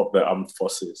Commander-in-Chief of the Armed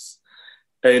Forces.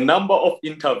 A number of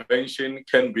interventions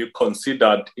can be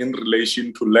considered in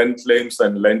relation to land claims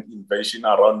and land invasion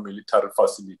around military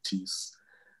facilities.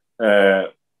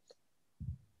 The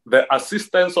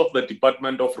assistance of the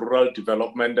Department of Rural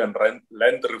Development and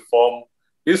Land Reform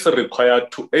is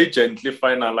required to urgently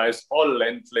finalize all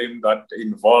land claims that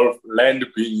involve land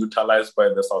being utilized by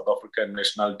the South African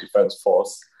National Defence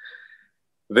Force.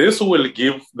 This will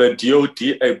give the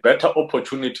DoD a better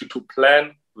opportunity to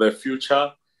plan the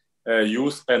future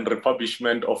use and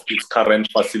refurbishment of its current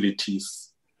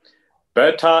facilities.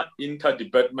 Better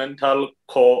interdepartmental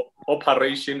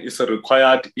cooperation is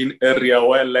required in areas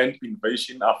where land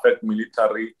invasion affect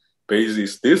military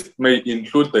bases. This may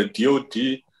include the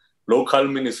DoD, local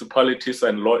municipalities,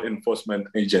 and law enforcement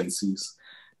agencies.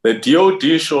 The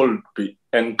DoD should be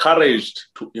encouraged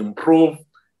to improve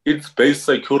its base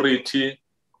security.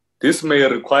 This may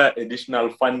require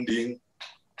additional funding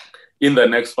in the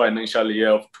next financial year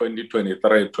of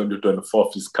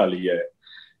 2023-2024 fiscal year.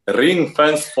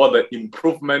 Ring-fence for the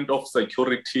improvement of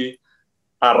security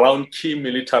around key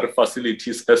military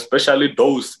facilities, especially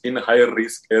those in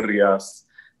high-risk areas.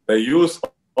 The use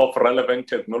of relevant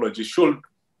technology should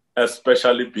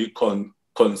especially be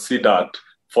considered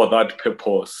for that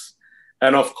purpose.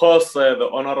 And of course, the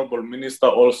Honorable Minister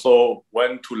also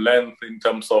went to length in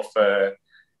terms of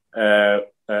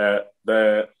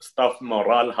the staff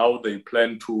morale, how they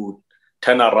plan to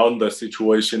turn around the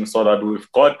situation so that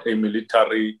we've got a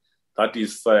military that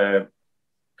is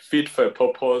fit for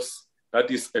purpose,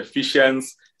 that is efficient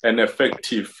and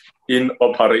effective in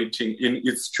operating in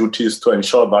its duties to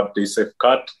ensure that they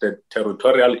safeguard the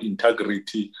territorial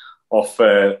integrity of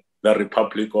the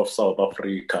Republic of South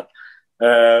Africa.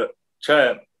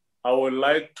 Chair, I would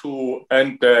like to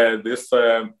end this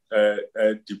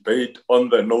debate on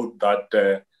the note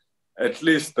that at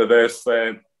least there's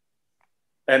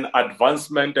an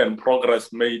advancement and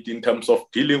progress made in terms of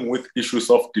dealing with issues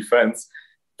of defense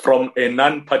from a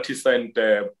non-partisan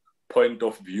point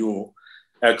of view,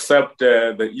 except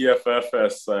the EFF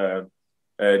has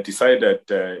decided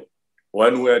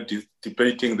when we're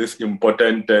debating this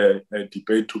important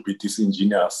debate to be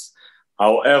disingenuous.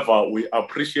 However, we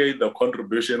appreciate the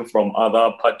contribution from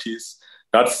other parties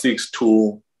that seeks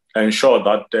to ensure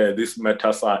that these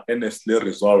matters are honestly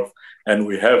resolved and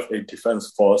we have a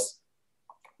defense force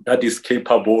that is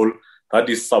capable, that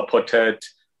is supported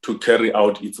to carry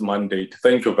out its mandate.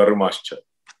 Thank you very much, Chair.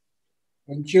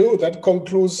 Thank you. That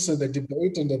concludes the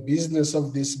debate and the business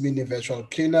of this mini virtual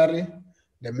plenary.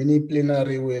 The mini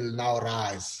plenary will now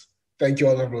rise. Thank you,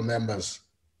 honorable members.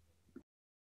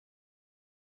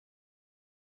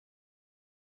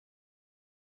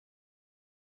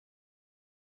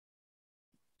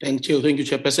 Thank you,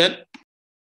 Chairperson.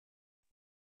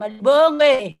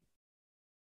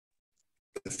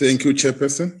 Thank you,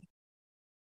 Chairperson.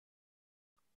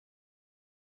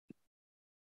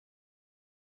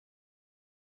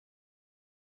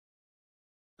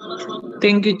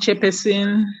 Thank you,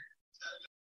 Chairperson.